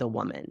lunch with a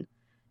woman.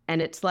 And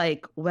it's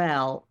like,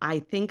 well, I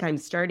think I'm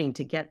starting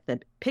to get the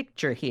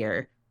picture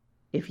here.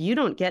 If you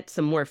don't get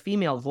some more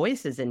female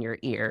voices in your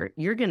ear,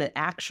 you're going to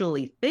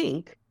actually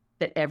think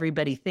that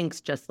everybody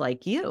thinks just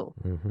like you.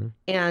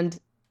 And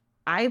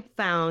I've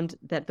found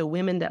that the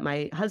women that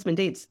my husband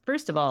dates,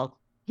 first of all,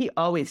 he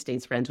always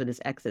stays friends with his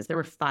exes. There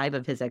were 5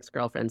 of his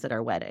ex-girlfriends at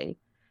our wedding.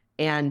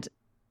 And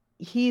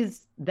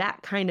he's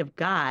that kind of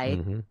guy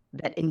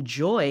that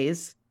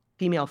enjoys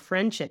female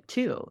friendship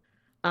too.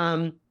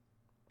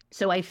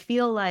 So I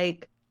feel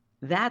like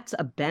that's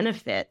a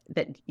benefit,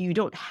 that you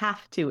don't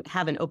have to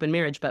have an open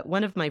marriage. But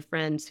one of my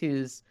friends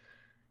who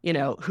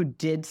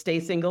did stay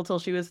single till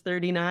she was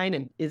 39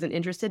 and isn't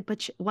interested,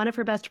 but one of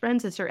her best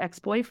friends is her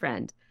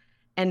ex-boyfriend.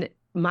 And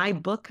my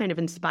book kind of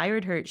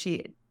inspired her.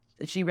 She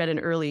read an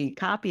early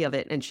copy of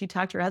it and she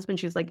talked to her husband.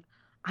 She was like,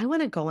 I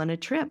want to go on a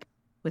trip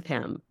with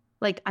him.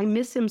 Like, I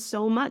miss him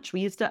so much.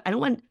 I don't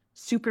want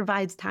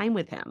supervised time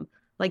with him.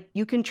 Like,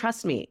 you can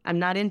trust me. I'm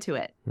not into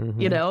it,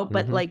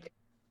 but like,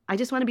 I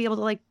just want to be able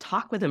to like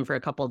talk with him for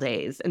a couple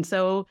days. And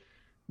so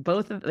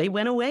they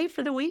went away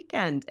for the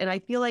weekend. And I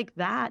feel like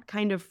that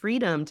kind of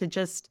freedom to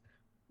just,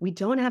 we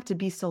don't have to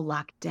be so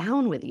locked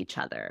down with each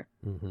other.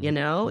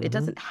 It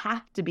doesn't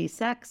have to be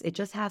sex. It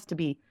just has to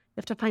be, you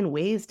have to find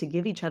ways to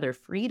give each other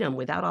freedom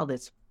without all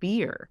this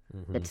fear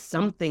that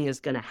something is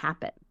going to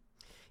happen.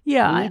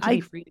 Yeah,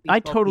 I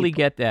totally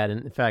get that.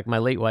 And in fact, my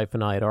late wife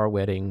and I at our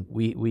wedding,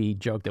 we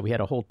joked that we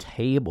had a whole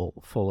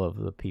table full of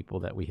the people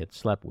that we had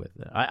slept with.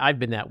 I've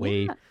been that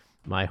way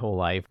my whole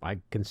life. I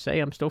can say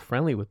I'm still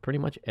friendly with pretty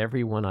much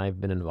everyone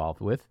I've been involved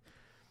with.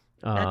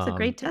 That's a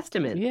great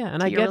testament. Yeah,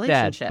 and I get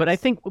that. But I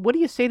think, what do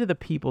you say to the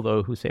people,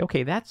 though, who say,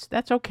 okay, that's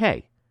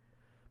okay.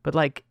 But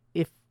like,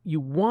 if you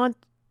want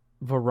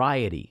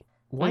variety,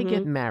 why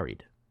get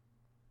married?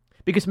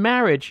 Because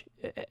marriage,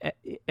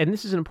 and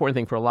this is an important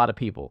thing for a lot of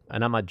people,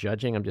 and I'm not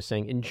judging, I'm just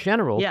saying in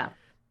general,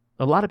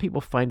 a lot of people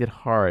find it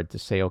hard to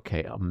say,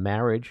 okay, a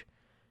marriage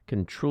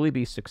can truly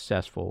be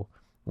successful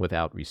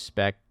without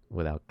respect,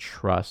 without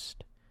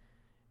trust,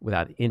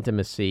 without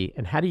intimacy.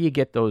 And how do you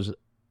get those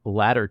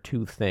latter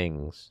two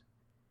things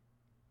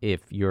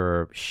if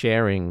you're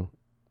sharing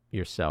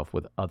yourself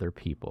with other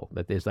people?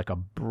 That there's like a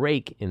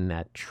break in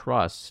that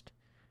trust.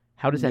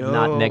 How does that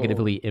not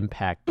negatively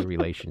impact the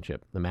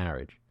relationship, the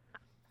marriage?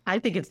 I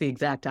think it's the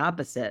exact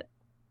opposite.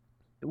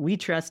 We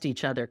trust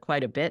each other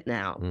quite a bit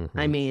now.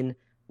 I mean,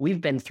 we've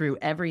been through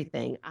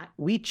everything.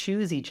 We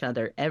choose each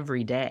other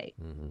every day.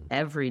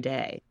 Every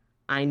day.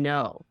 I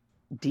know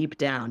deep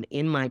down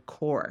in my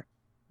core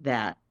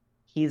that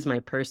he's my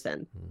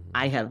person.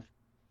 I have,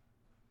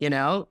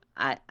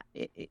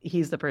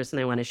 he's the person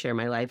I want to share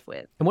my life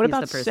with. And what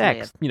about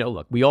sex?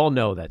 Look, we all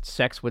know that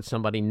sex with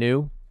somebody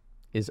new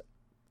is,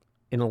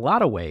 in a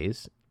lot of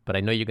ways, but I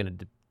know you're going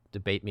to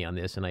debate me on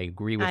this, and I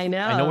agree with. I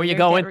know where you're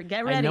going.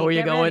 Get ready, I know where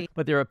you're going. Ready.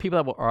 But there are people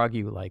that will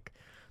argue, like,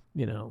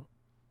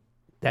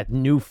 that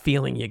new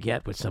feeling you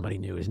get with somebody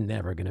new is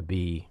never going to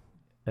be.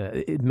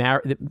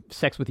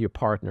 Sex with your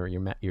partner,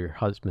 your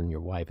husband,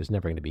 your wife is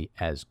never going to be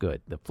as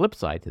good. The flip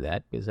side to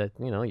that is that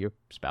your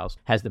spouse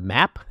has the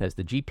map, has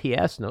the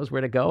GPS, knows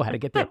where to go, how to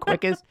get there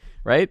quickest,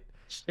 right?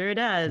 Sure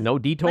does. No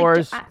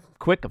detours,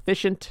 quick,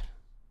 efficient.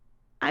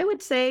 I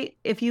would say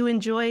if you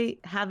enjoy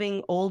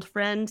having old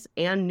friends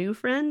and new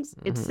friends,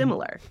 it's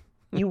similar.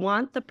 You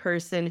want the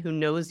person who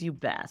knows you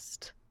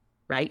best,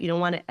 right? You don't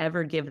want to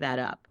ever give that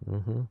up.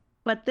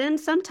 But then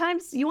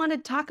sometimes you want to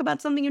talk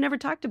about something you never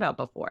talked about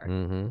before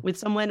with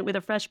someone with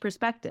a fresh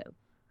perspective.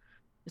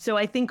 So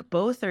I think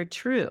both are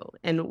true.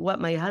 And what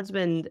my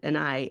husband and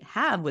I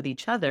have with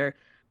each other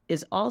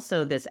is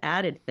also this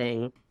added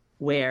thing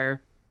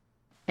where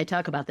I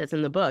talk about this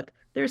in the book.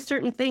 There are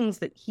certain things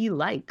that he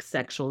likes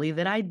sexually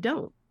that I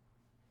don't.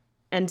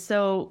 And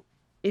so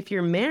if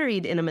you're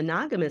married in a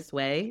monogamous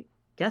way,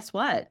 guess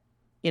what?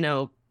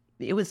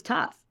 It was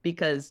tough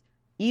because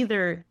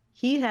either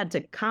he had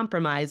to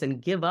compromise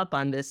and give up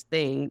on this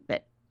thing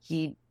that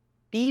he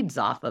feeds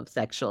off of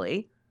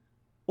sexually,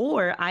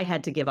 or I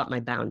had to give up my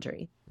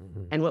boundary.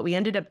 And what we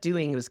ended up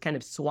doing was kind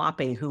of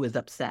swapping who was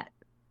upset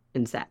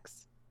in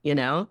sex,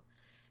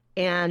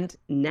 And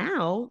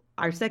now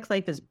our sex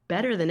life is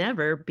better than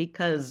ever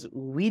because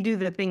we do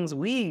the things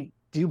we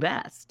do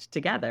best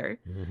together.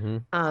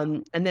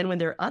 And then when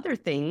there are other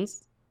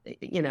things,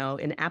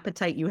 an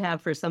appetite you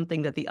have for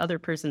something that the other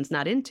person's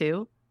not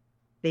into,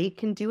 they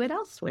can do it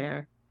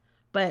elsewhere.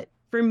 But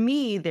for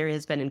me, there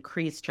has been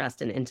increased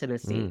trust and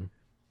intimacy.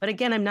 But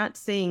again, I'm not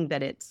saying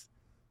that it's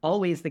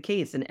always the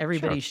case and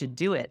everybody should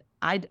do it.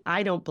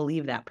 I don't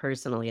believe that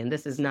personally. And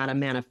this is not a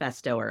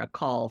manifesto or a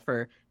call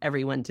for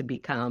everyone to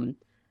become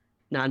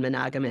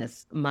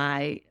non-monogamous.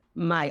 My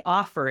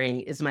offering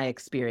is my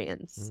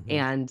experience.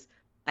 And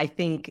I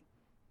think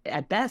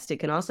at best, it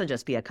can also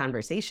just be a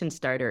conversation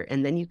starter.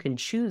 And then you can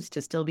choose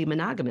to still be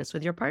monogamous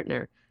with your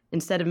partner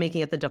instead of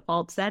making it the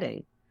default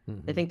setting.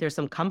 I think there's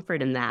some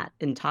comfort in that,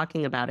 in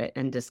talking about it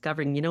and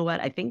discovering,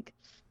 I think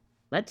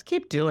let's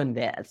keep doing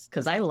this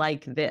because I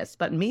like this,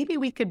 but maybe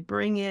we could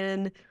bring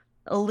in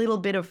a little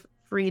bit of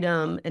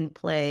freedom and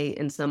play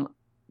in some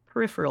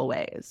peripheral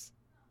ways.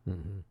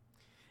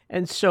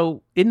 And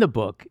so in the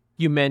book,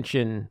 you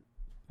mention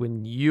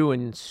when you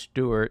and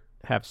Stuart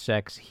have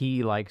sex,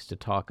 he likes to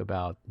talk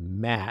about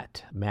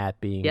Matt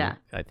being,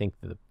 I think,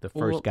 the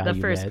first guy you met.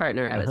 The first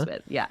partner I was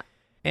with,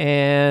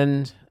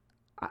 And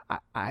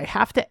I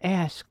have to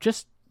ask,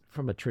 just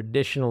from a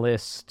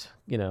traditionalist,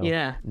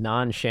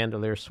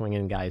 non-chandelier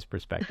swinging guy's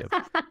perspective,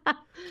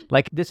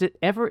 like, does it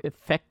ever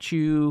affect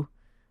you?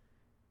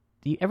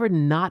 Do you ever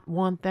not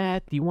want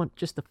that? Do you want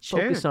just to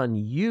focus on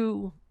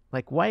you?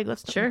 Like, why?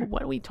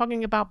 Why are we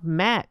talking about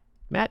Matt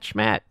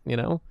Schmatt?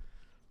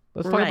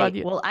 Let's talk about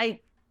you. Well,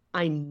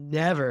 I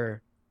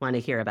never want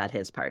to hear about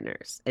his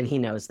partners, and he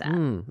knows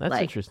that.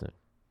 That's interesting.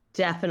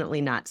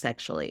 Definitely not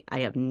sexually. I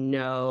have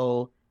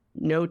no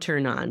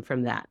turn on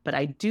from that. But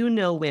I do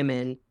know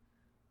women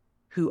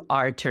who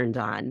are turned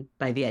on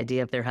by the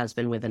idea of their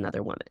husband with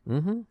another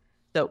woman.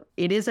 So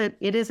it is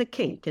a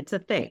kink. It's a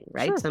thing,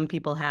 right? Some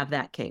people have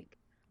that kink.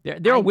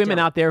 There are I women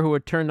don't. out there who are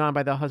turned on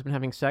by the husband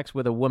having sex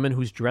with a woman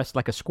who's dressed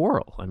like a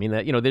squirrel. I mean,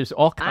 that there's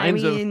all I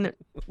kinds of. mean,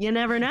 you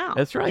never know.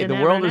 That's right. You The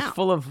never world is know.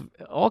 full of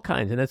all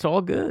kinds, and it's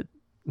all good.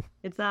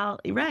 It's all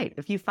right.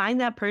 If you find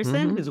that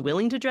person Mm-hmm. who's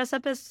willing to dress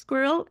up as a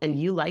squirrel and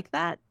you like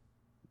that,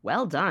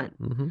 well done.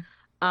 Mm-hmm.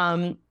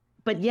 Um,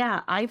 but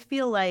yeah, I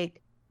feel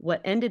like what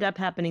ended up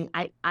happening,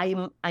 I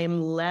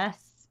am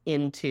less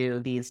into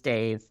these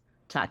days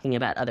talking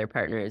about other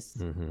partners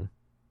Mm-hmm.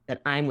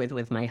 that I'm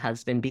with my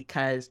husband,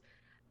 because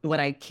what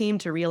I came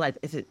to realize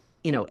is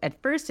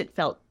at first it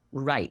felt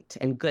right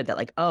and good that,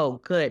 like, oh,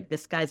 good,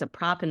 this guy's a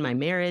prop in my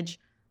marriage.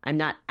 I'm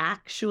not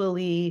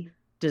actually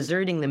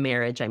deserting the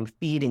marriage, I'm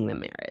feeding the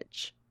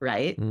marriage,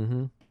 right?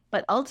 Mm-hmm.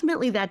 But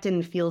ultimately that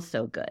didn't feel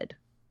so good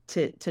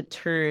to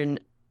turn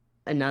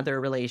another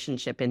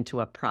relationship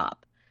into a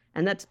prop.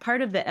 And that's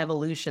part of the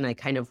evolution I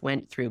kind of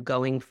went through,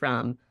 going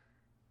from,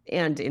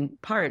 and in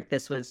part,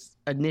 this was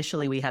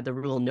initially, we had the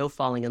rule no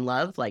falling in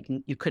love. Like,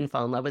 you couldn't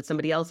fall in love with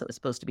somebody else. It was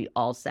supposed to be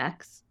all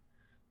sex.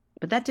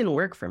 But that didn't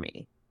work for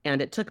me.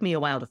 And it took me a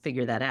while to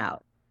figure that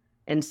out.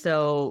 And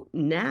so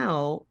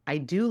now I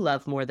do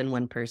love more than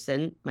one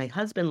person. My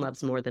husband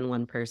loves more than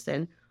one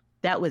person.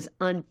 That was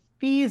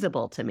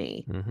unfeasible to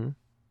me Mm-hmm.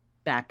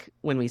 back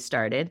when we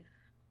started.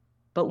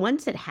 But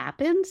once it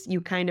happens, you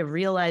kind of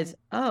realize,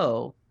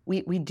 oh,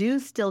 we do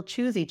still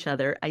choose each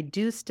other. I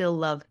do still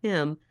love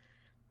him.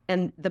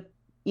 And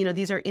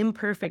these are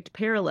imperfect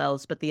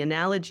parallels, but the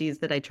analogies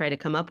that I try to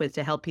come up with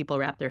to help people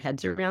wrap their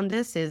heads around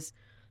this is,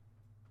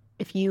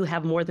 if you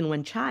have more than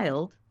one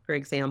child, for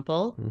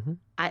example, Mm-hmm.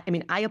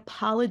 I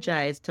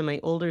apologized to my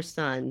older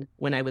son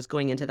when I was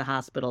going into the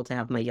hospital to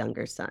have my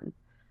younger son.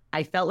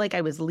 I felt like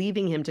I was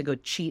leaving him to go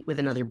cheat with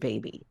another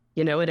baby.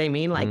 You know what I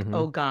mean? Like, Mm-hmm.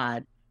 oh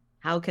God,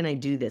 how can I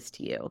do this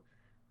to you?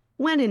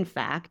 When in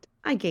fact,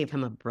 I gave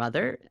him a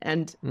brother,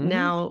 and Mm-hmm.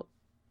 now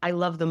I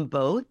love them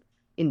both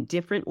in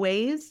different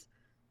ways.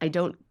 I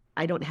don't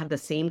have the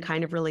same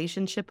kind of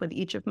relationship with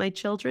each of my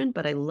children,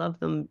 but I love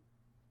them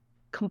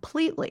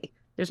completely.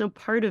 There's no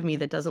part of me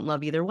that doesn't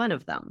love either one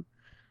of them.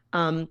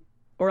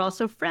 Or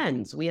also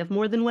friends. We have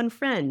more than one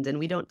friend, and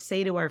we don't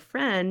say to our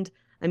friend,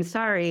 I'm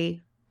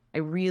sorry, I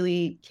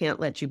really can't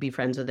let you be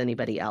friends with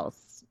anybody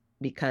else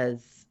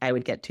because I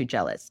would get too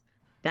jealous.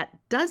 That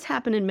does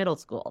happen in middle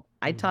school.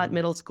 I taught Mm-hmm.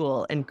 middle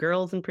school, and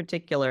girls in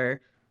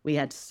particular, we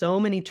had so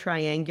many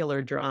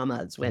triangular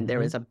dramas when there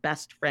Mm-hmm. was a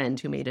best friend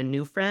who made a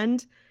new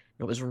friend.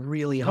 It was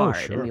really Oh, hard,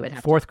 and we sure. would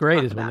have to Fourth grade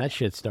talk is when about that it.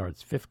 shit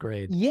starts. Fifth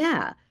grade.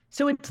 Yeah.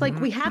 So it's like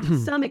we have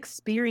Mm-hmm. some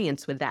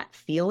experience with that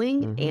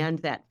feeling, and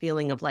that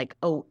feeling of like,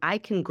 oh, I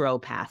can grow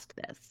past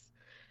this.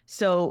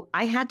 So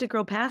I had to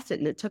grow past it,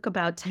 and it took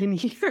about 10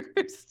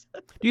 years.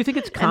 Do you think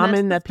it's And that's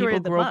common the that story people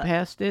of the grow book.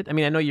 past it? I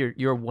mean, I know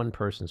you're one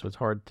person, so it's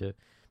hard to.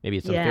 Maybe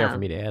it's unfair for Yeah.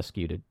 me to ask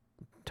you to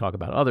talk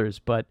about others,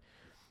 but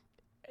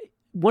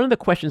one of the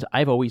questions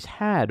I've always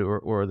had,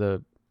 or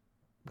the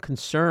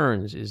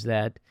concerns, is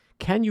that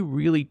can you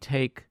really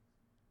take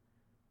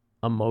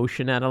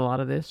emotion out of a lot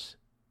of this?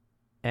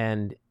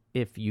 And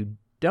if you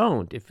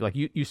don't, if like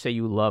you say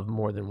you love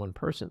more than one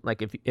person,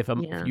 like if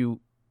Yeah. you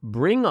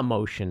bring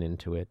emotion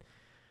into it,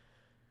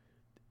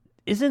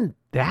 isn't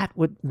that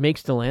what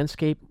makes the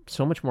landscape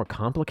so much more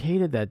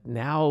complicated? That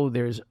now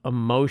there's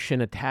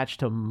emotion attached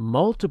to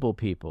multiple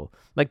people.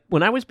 Like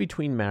when I was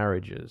between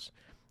marriages,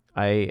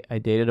 I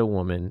dated a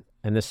woman,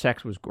 and the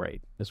sex was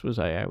great. This was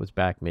I was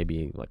back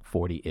maybe like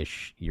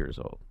 40-ish years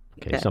old.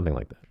 Okay, Okay. something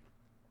like that.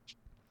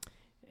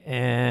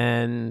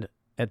 And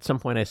at some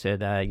point I said,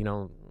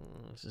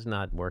 this is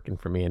not working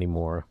for me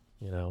anymore.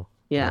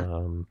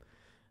 Yeah.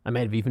 I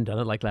might have even done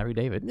it like Larry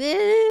David.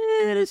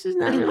 This is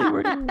not really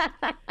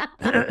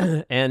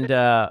working.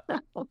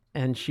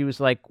 And she was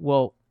like,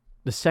 well,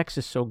 the sex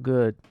is so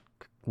good.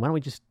 Why don't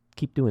we just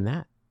keep doing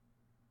that?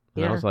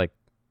 And I Yeah. was like,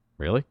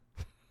 really?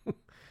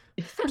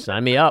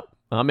 Sign me up.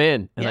 I'm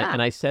in. And Yeah.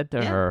 I said to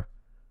Yeah. her,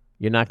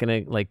 you're not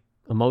going to, like,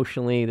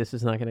 emotionally, this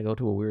is not going to go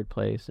to a weird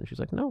place. And she's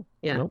like, no,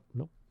 Yeah.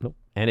 no.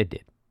 And it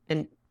did.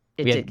 And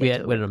it We did had, get we to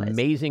had, a we had weird an place.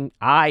 amazing,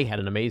 I had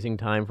an amazing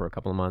time for a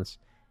couple of months.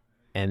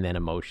 And then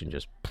emotion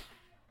just,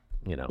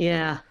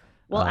 Yeah.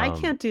 Well, I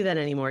Um, can't do that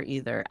anymore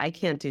either. I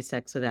can't do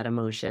sex without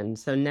emotion.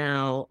 So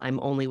now I'm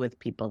only with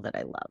people that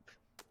I love.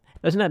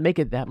 Doesn't that make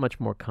it that much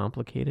more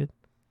complicated?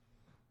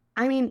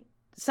 I mean,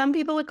 some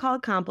people would call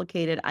it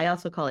complicated. I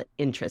also call it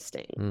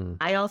interesting. Mm.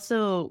 I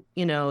also,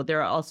 there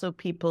are also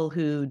people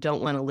who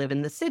don't want to live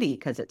in the city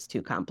because it's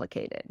too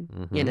complicated.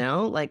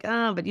 Mhm. Like,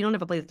 but you don't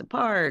have a place to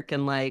park,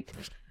 and like,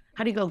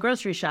 how do you go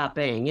grocery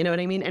shopping? You know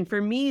what I mean? And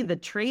for me, the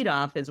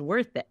trade-off is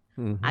worth it.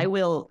 Mhm. I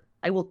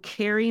will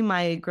carry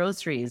my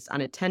groceries on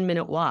a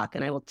 10-minute walk,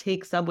 and I will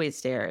take subway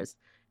stairs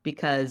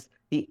because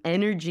the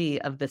energy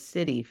of the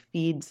city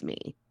feeds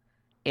me.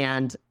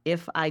 And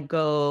if I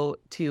go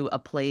to a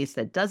place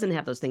that doesn't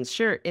have those things,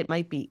 sure, it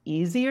might be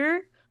easier,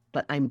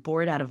 but I'm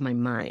bored out of my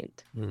mind.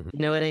 Mhm. You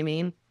know what I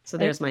mean? So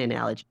And- there's my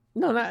analogy.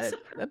 No,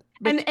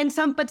 And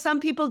some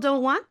people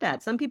don't want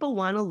that. Some people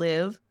want to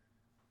live,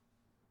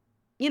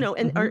 and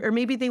Mhm. or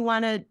maybe they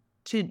want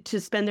to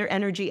spend their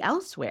energy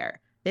elsewhere.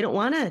 They don't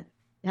want to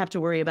have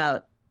to worry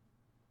about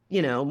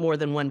more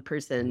than one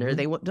person, or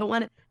they don't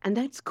want it. And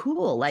that's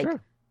cool. Like,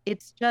 Sure.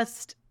 it's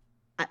just,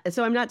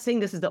 so I'm not saying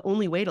this is the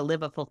only way to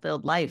live a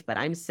fulfilled life, but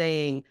I'm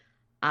saying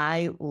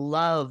I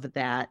love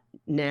that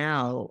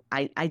now.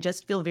 I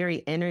just feel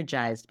very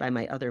energized by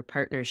my other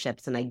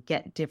partnerships, and I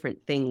get different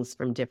things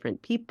from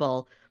different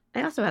people.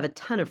 I also have a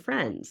ton of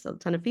friends, a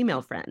ton of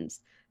female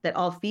friends that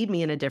all feed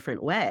me in a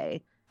different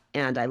way.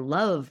 And I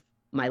love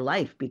my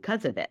life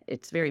because of it.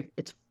 It's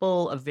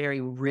full of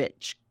very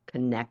rich,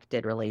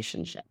 connected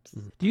relationships.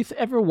 Do you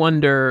ever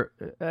wonder,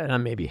 and I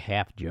may be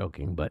half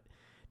joking, but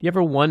do you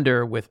ever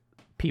wonder with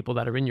people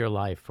that are in your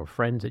life or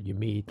friends that you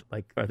meet,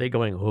 like, are they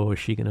going, oh,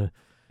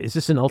 is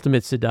this an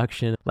ultimate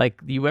seduction?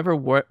 Like, do you ever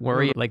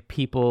worry, like,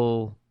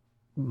 people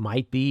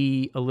might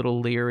be a little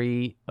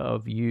leery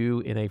of you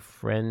in a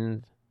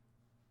friendship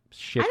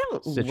I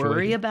don't situation?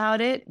 worry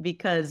about it,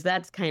 because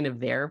that's kind of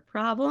their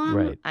problem.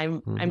 Right.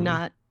 I'm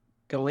not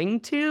going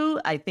to.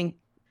 I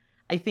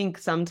think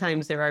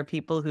sometimes there are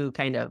people who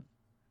kind of,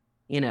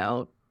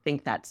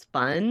 think that's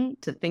fun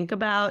to think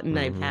about. And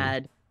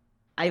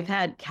I've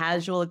had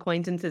casual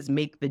acquaintances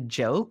make the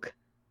joke.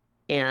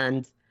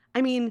 And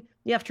I mean,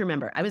 you have to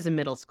remember, I was a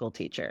middle school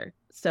teacher,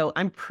 so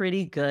I'm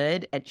pretty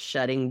good at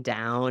shutting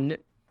down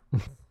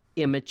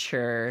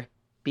immature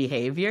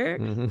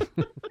behavior.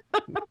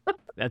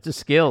 That's a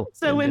skill.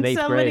 So when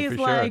somebody's grade,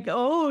 like, sure.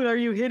 "Oh, are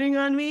you hitting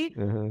on me?"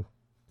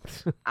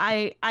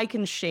 I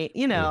can shake,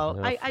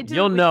 I do.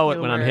 You'll it with know humor.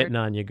 it when I'm hitting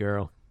on you,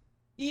 girl.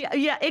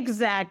 Yeah,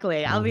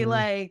 exactly. I'll be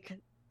like,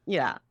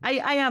 yeah,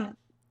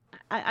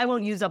 I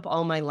won't use up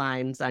all my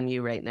lines on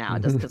you right now,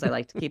 just because I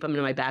like to keep them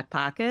in my back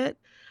pocket.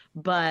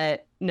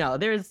 But no,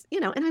 there's,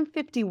 and I'm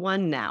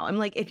 51 now. I'm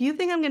like, if you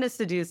think I'm going to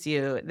seduce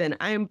you, then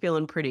I'm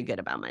feeling pretty good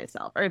about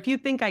myself. Or if you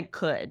think I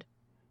could,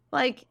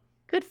 like,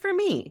 good for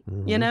me,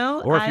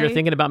 Or if you're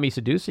thinking about me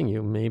seducing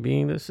you,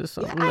 maybe this is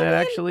something that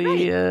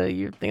actually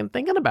you're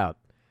thinking about.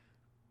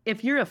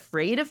 If you're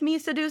afraid of me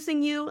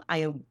seducing you,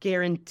 I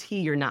guarantee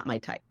you're not my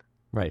type.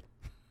 Right.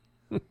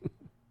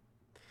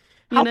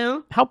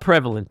 How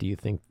prevalent do you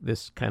think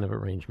this kind of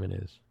arrangement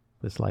is,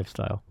 this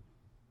lifestyle?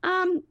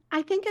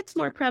 I think it's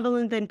more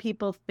prevalent than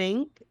people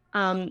think.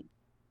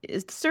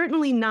 It's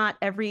certainly not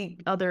every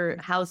other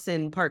house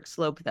in Park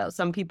Slope, though.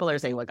 Some people are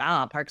saying, like,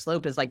 Park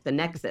Slope is like the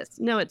nexus.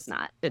 No, it's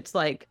not. It's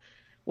like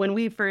when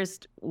we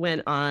first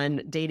went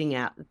on dating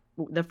app,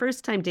 the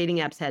first time dating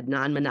apps had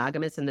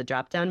non-monogamous in the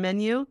drop-down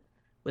menu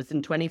was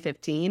in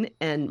 2015.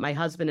 And my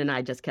husband and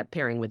I just kept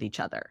pairing with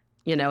each other.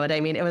 You know what I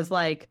mean? It was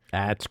like...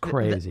 That's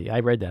crazy. I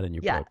read that in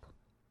your book.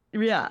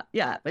 Yeah.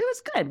 It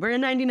was good. We're a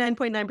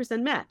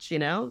 99.9% match,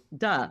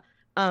 duh.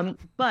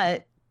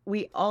 But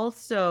we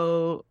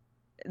also...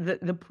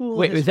 The pool.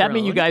 Wait, does that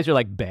mean you guys are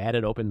like bad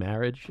at open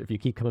marriage if you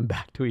keep coming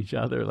back to each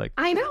other? Like,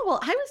 I know. Well,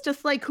 I was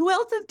just like, who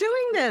else is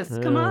doing this?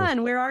 Come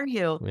on, where are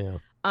you?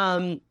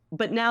 Yeah.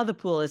 But now the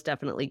pool has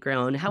definitely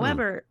grown.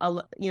 However,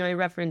 I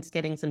referenced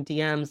getting some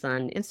DMs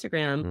on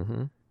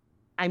Instagram.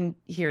 I'm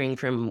hearing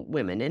from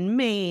women in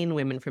Maine,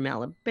 women from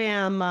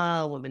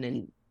Alabama, women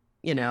in,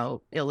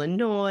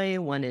 Illinois,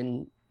 one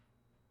in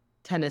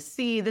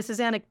Tennessee. This is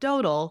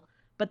anecdotal,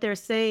 but they're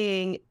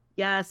saying,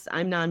 yes,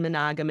 I'm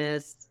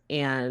non-monogamous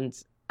and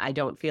I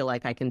don't feel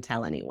like I can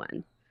tell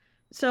anyone.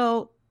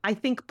 So I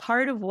think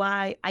part of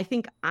why I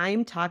think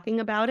I'm talking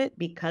about it,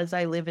 because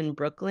I live in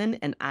Brooklyn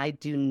and I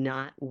do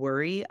not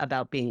worry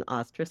about being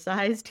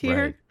ostracized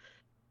here.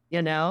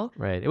 Right.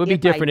 Right. It would be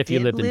different if you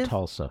lived in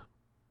Tulsa.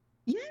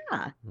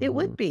 Yeah, it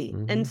would be.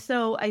 And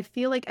so I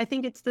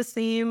think it's the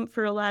same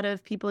for a lot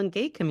of people in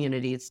gay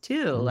communities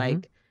too.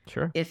 Like,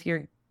 sure, if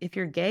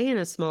you're gay in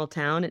a small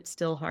town, it's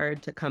still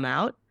hard to come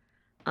out.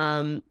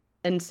 And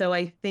so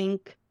I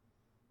think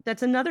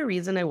that's another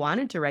reason I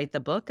wanted to write the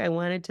book. I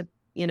wanted to,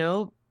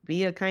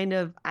 be a kind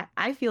of,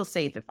 I feel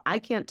safe. If I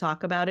can't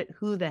talk about it,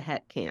 who the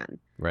heck can?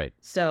 Right.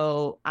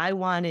 So I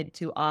wanted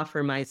to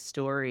offer my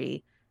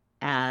story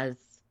as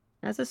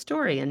a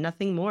story and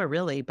nothing more,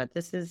 really. But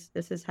this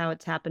is how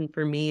it's happened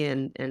for me,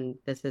 and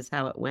this is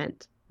how it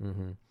went.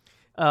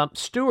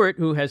 Stuart,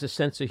 who has a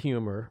sense of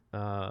humor,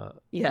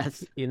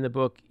 yes, in the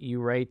book you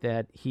write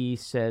that he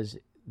says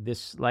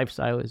this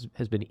lifestyle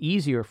has been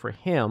easier for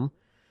him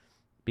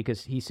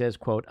because he says,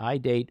 quote, I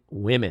date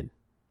women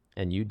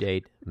and you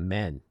date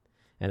men.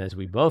 And as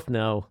we both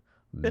know,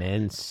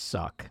 men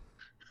suck.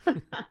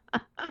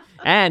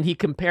 And he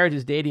compared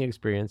his dating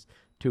experience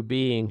to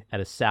being at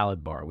a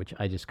salad bar, which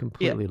I just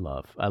completely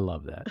love. I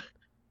love that.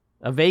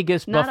 A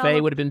Vegas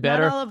buffet would have been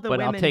better,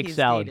 but I'll take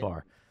salad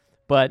bar.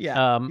 But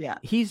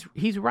he's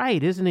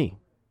right, isn't he?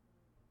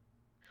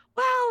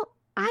 Well,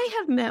 I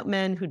have met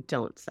men who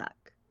don't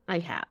suck. I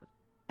have.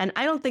 And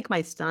I don't think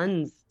my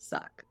sons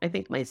suck. I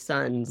think my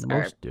sons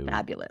are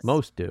fabulous.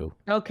 Most do.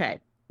 Okay.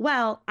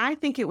 Well, I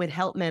think it would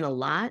help men a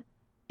lot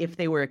if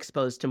they were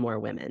exposed to more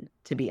women,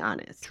 to be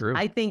honest. True.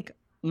 I think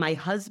my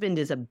husband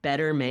is a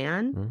better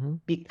man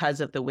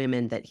because of the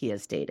women that he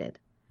has dated.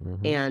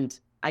 And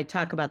I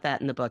talk about that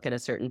in the book at a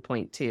certain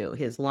point too.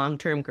 His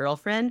long-term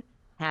girlfriend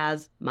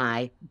has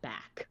my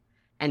back.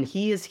 And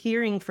he is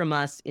hearing from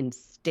us in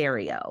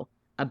stereo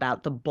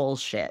about the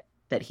bullshit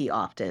that he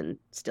often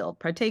still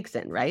partakes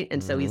in, right?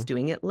 And so he's Mm-hmm.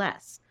 doing it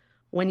less.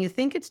 When you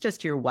think it's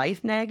just your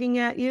wife nagging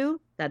at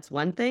you, that's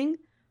one thing.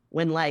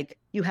 When like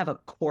you have a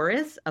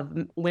chorus of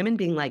women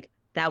being like,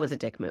 that was a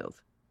dick move.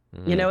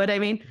 You know what I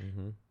mean?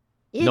 Mm-hmm.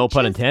 No It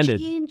pun just intended.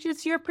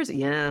 changes your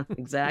Yeah,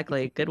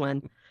 exactly. Good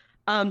one.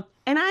 And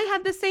I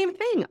have the same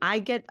thing. I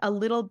get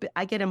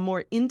a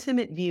more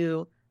intimate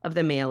view of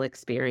the male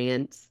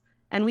experience,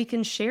 and we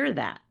can share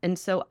that. And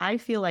so I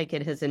feel like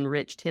it has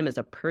enriched him as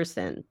a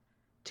person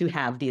to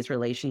have these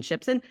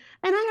relationships. And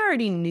I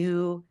already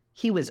knew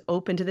he was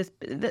open to this.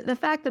 The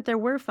fact that there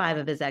were 5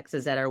 of his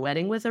exes at our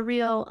wedding was a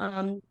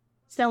real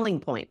selling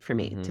point for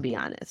me, to be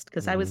honest,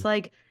 because I was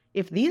like,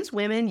 if these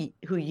women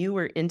who you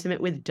were intimate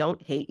with don't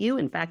hate you,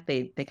 in fact,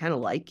 they kind of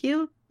like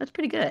you, that's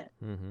pretty good,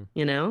 Mm-hmm.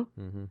 you know?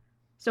 Mm-hmm.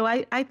 So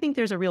I think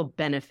there's a real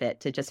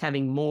benefit to just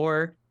having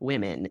more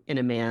women in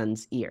a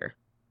man's ear.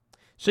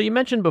 So you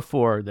mentioned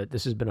before that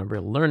this has been a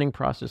real learning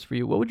process for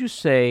you. What would you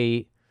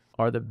say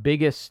are the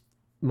biggest,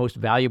 most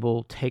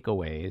valuable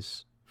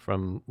takeaways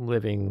from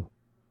living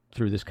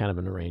through this kind of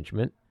an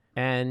arrangement?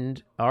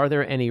 And are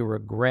there any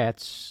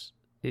regrets?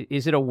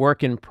 Is it a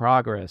work in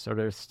progress? Are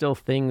there still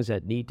things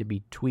that need to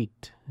be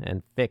tweaked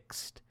and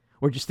fixed?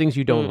 Or just things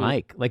you don't Mm,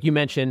 like? Like you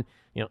mentioned,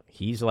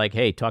 he's like,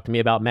 hey, talk to me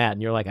about Matt.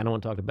 And you're like, I don't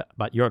want to talk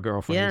about your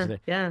girlfriend. yeah,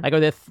 yeah, Like, are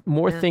there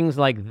more yeah. things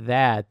like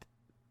that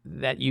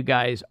you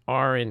guys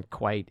aren't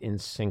quite in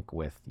sync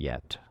with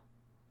yet?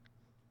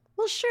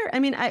 Well, sure. I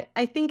mean,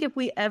 I think if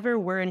we ever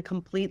were in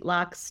complete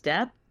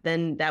lockstep,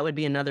 then that would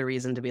be another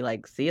reason to be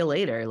like, see you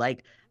later.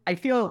 Like, I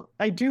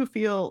do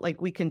feel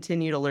like we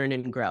continue to learn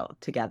and grow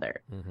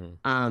together,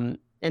 Mm-hmm.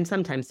 and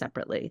sometimes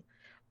separately.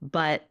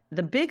 But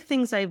the big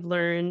things I've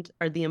learned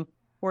are the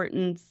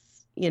importance,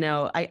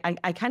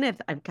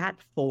 I've got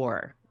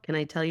 4. Can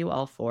I tell you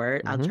all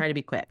 4? I'll Mm-hmm. try to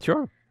be quick.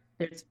 Sure.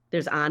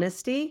 There's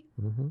honesty,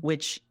 Mm-hmm.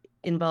 which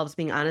involves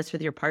being honest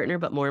with your partner,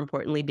 but more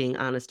importantly, being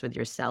honest with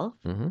yourself.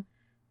 Mm-hmm.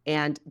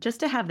 And just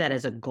to have that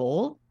as a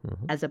goal,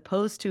 Mm-hmm. as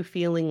opposed to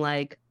feeling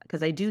like,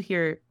 because I do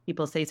hear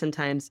people say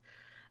sometimes,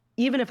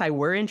 even if I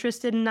were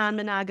interested in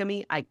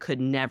non-monogamy, I could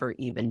never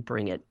even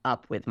bring it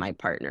up with my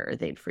partner or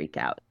they'd freak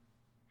out.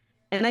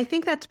 And I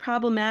think that's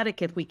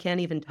problematic if we can't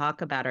even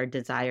talk about our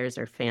desires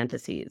or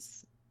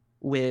fantasies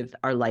with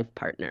our life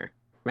partner,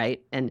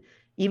 right? And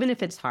even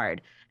if it's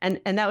hard. And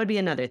that would be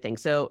another thing.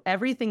 So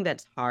everything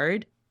that's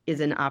hard is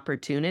an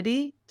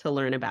opportunity to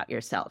learn about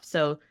yourself.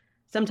 So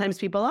sometimes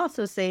people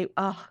also say,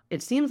 "Oh,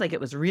 it seems like it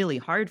was really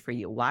hard for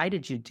you. Why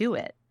did you do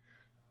it?"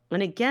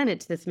 And again,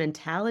 it's this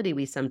mentality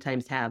we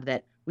sometimes have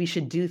that we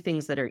should do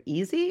things that are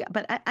easy,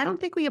 but I don't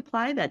think we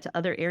apply that to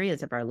other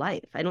areas of our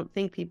life. I don't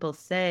think people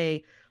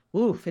say,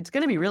 oof, it's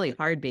going to be really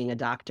hard being a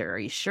doctor. Are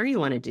you sure you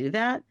want to do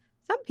that?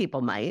 Some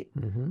people might,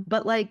 Mm-hmm.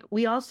 but like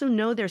we also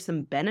know there's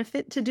some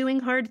benefit to doing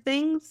hard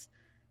things.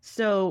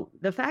 So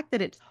the fact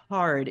that it's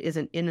hard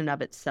isn't in and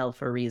of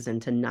itself a reason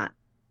to not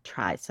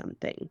try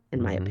something,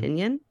 in my Mm-hmm.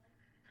 opinion.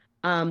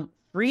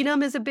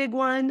 Freedom is a big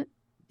one.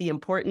 The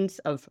importance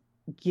of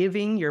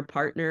giving your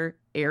partner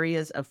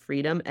areas of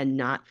freedom and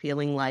not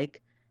feeling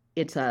like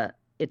it's a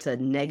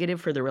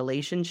negative for the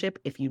relationship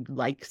if you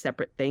like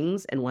separate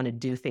things and want to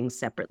do things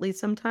separately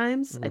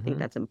sometimes. I think Mm-hmm.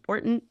 that's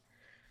important.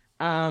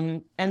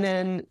 And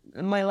then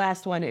my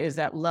last one is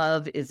that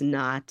love is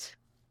not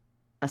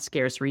a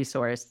scarce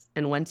resource.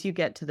 And once you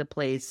get to the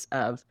place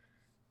of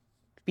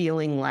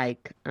feeling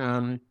like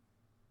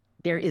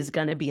there is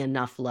going to be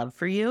enough love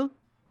for you,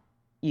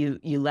 you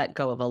let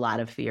go of a lot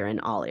of fear in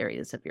all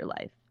areas of your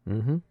life.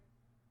 Mm-hmm.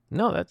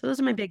 No, So those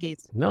are my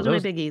biggies. no, Those are my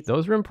those biggies.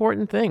 those are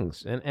important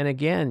things. And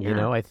again,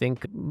 Yeah. I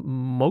think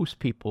most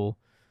people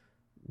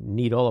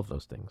need all of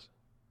those things.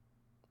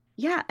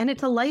 Yeah. And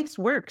it's a life's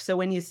work. So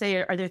when you say,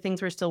 are there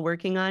things we're still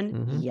working on?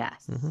 Mm-hmm.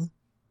 Yes. Mm-hmm.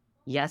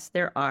 Yes,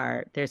 there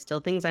are. There's still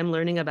things I'm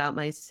learning about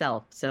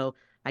myself. So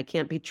I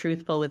can't be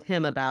truthful with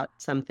him about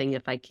something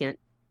if I can't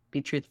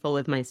be truthful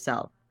with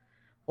myself.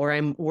 Or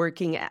I'm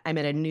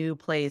at a new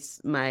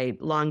place. My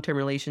long-term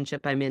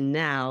relationship I'm in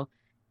now,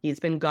 he's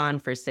been gone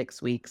for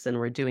 6 weeks and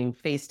we're doing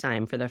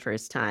FaceTime for the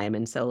first time.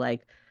 And so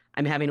like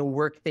I'm having to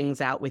work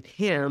things out with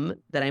him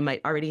that I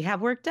might already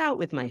have worked out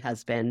with my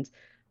husband,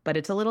 but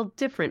it's a little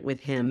different with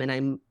him. And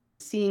I'm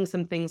seeing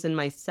some things in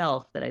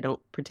myself that I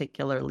don't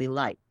particularly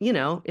like.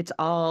 It's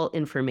all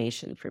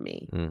information for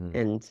me. Mm-hmm.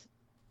 And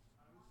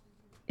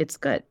it's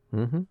good.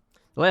 Mm-hmm.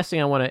 The last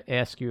thing I want to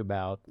ask you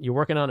about, you're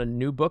working on a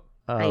new book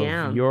I of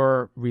am.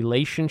 your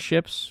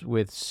relationships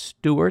with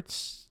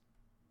Stuart's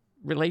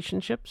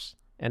relationships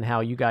and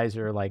how you guys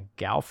are like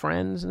gal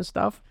friends and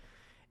stuff.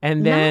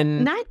 And Not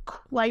then, not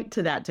quite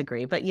to that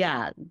degree, but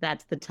yeah,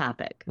 that's the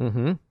topic.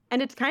 mm-hmm.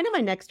 And it's kind of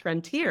my next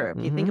frontier if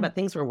you think Mm-hmm. about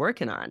things we're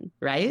working on,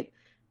 right?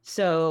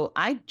 So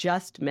I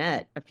just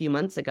met a few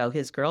months ago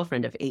his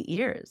girlfriend of 8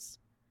 years,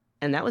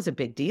 and that was a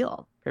big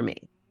deal for me.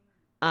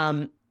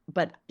 Um,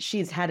 but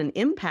she's had an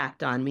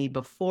impact on me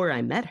before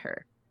I met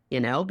her,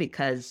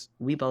 because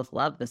we both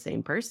love the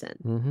same person.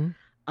 Mm-hmm.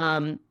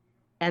 Um,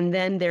 and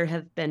then there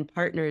have been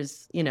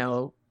partners,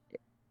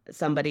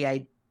 somebody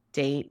I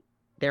date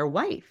their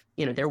wife.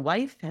 Their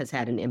wife has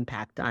had an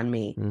impact on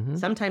me,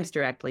 sometimes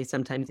directly,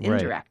 sometimes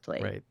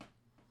indirectly.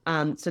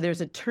 Right. So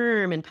there's a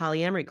term in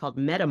polyamory called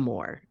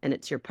metamor, and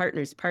it's your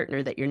partner's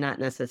partner that you're not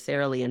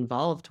necessarily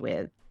involved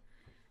with.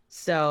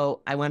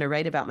 So I want to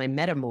write about my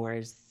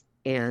metamors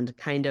and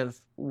kind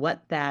of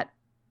what that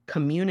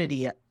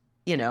community,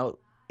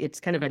 it's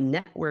kind of a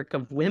network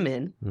of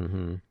women.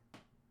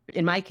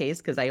 In my case,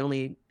 because I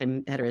only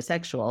am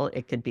heterosexual,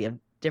 it could be of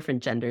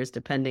different genders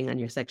depending on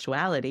your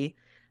sexuality.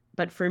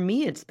 But for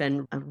me, it's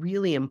been a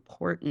really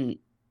important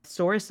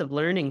source of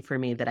learning for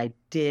me that I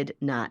did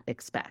not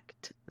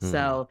expect.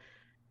 So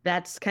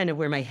that's kind of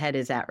where my head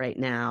is at right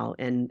now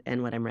and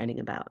what I'm writing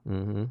about.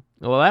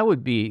 Well, that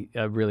would be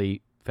a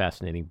really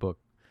fascinating book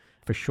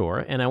for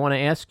sure. And I want to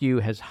ask you,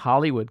 has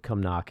Hollywood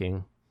come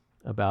knocking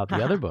about the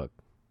other book?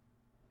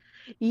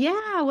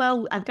 Yeah,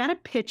 well, I've got a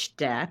pitch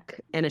deck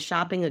and a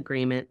shopping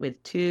agreement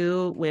with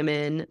 2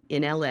 women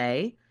in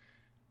LA.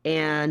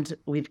 And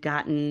we've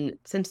gotten,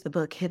 since the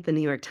book hit the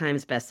New York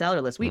Times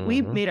bestseller list,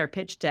 we made our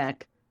pitch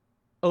deck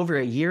over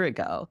a year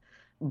ago,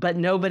 but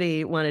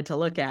nobody wanted to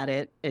look at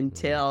it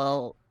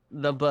until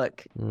the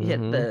book hit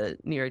the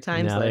New York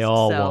Times Now list. they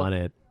all want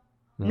it.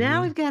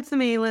 Now we've got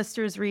some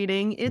A-listers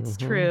reading. It's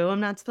true. I'm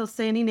not supposed to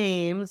say any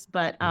names,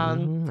 but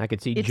I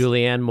could see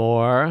Julianne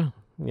Moore,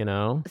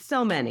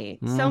 so many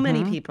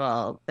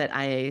people that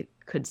I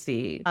could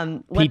see.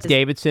 Pete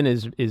Davidson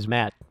is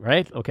Matt,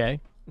 right? Okay.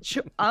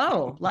 Sure.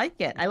 Oh, like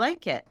it. I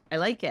like it.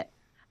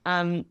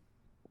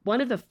 One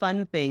of the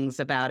fun things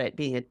about it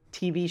being a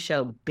TV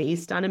show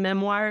based on a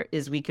memoir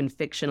is we can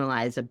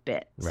fictionalize a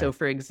bit. Right. So,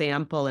 for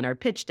example, in our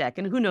pitch deck,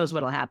 and who knows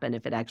what'll happen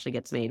if it actually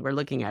gets made, we're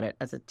looking at it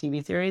as a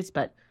TV series,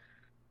 but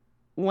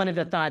one of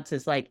the thoughts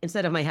is like,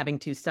 instead of my having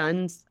 2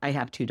 sons, I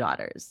have 2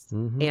 daughters,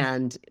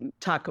 and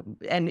talk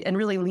and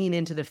really lean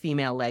into the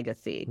female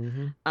legacy.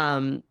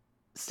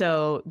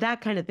 So that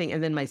kind of thing.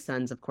 And then my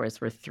sons, of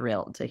course, were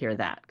thrilled to hear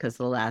that, because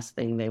the last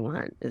thing they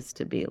want is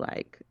to be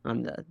like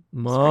on the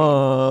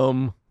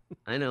Mom. screen.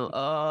 I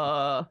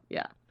know.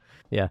 Yeah.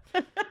 Yeah.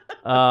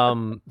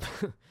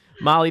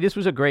 Molly, this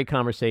was a great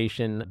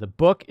conversation. The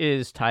book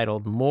is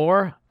titled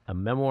More, A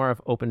Memoir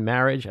of Open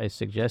Marriage. I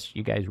suggest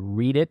you guys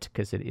read it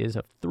because it is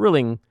a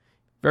thrilling,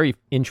 very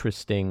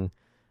interesting,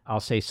 I'll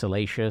say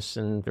salacious,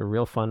 and a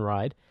real fun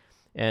ride.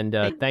 And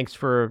thanks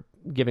for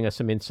giving us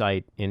some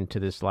insight into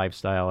this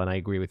lifestyle. And I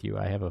agree with you.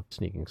 I have a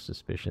sneaking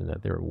suspicion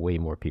that there are way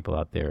more people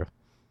out there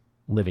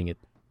living it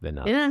than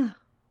not. Yeah,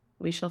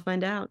 we shall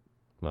find out.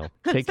 Well,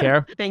 take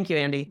care. Thank you,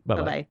 Andy.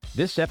 Bye-bye.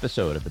 This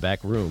episode of The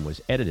Back Room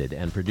was edited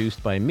and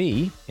produced by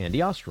me, Andy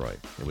Ostroy.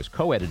 It was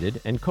co-edited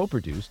and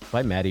co-produced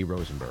by Maddie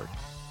Rosenberg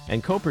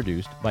and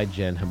co-produced by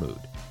Jen Hammoud.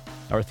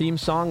 Our theme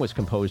song was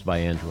composed by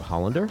Andrew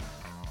Hollander,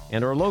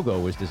 and our logo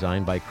was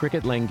designed by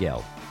Cricket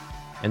Langell.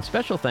 And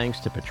special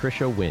thanks to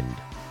Patricia Wind.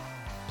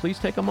 Please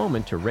take a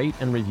moment to rate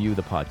and review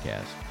the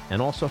podcast,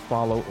 and also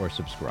follow or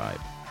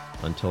subscribe.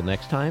 Until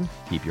next time,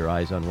 keep your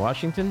eyes on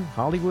Washington,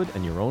 Hollywood,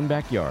 and your own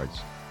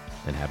backyards,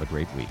 and have a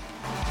great week.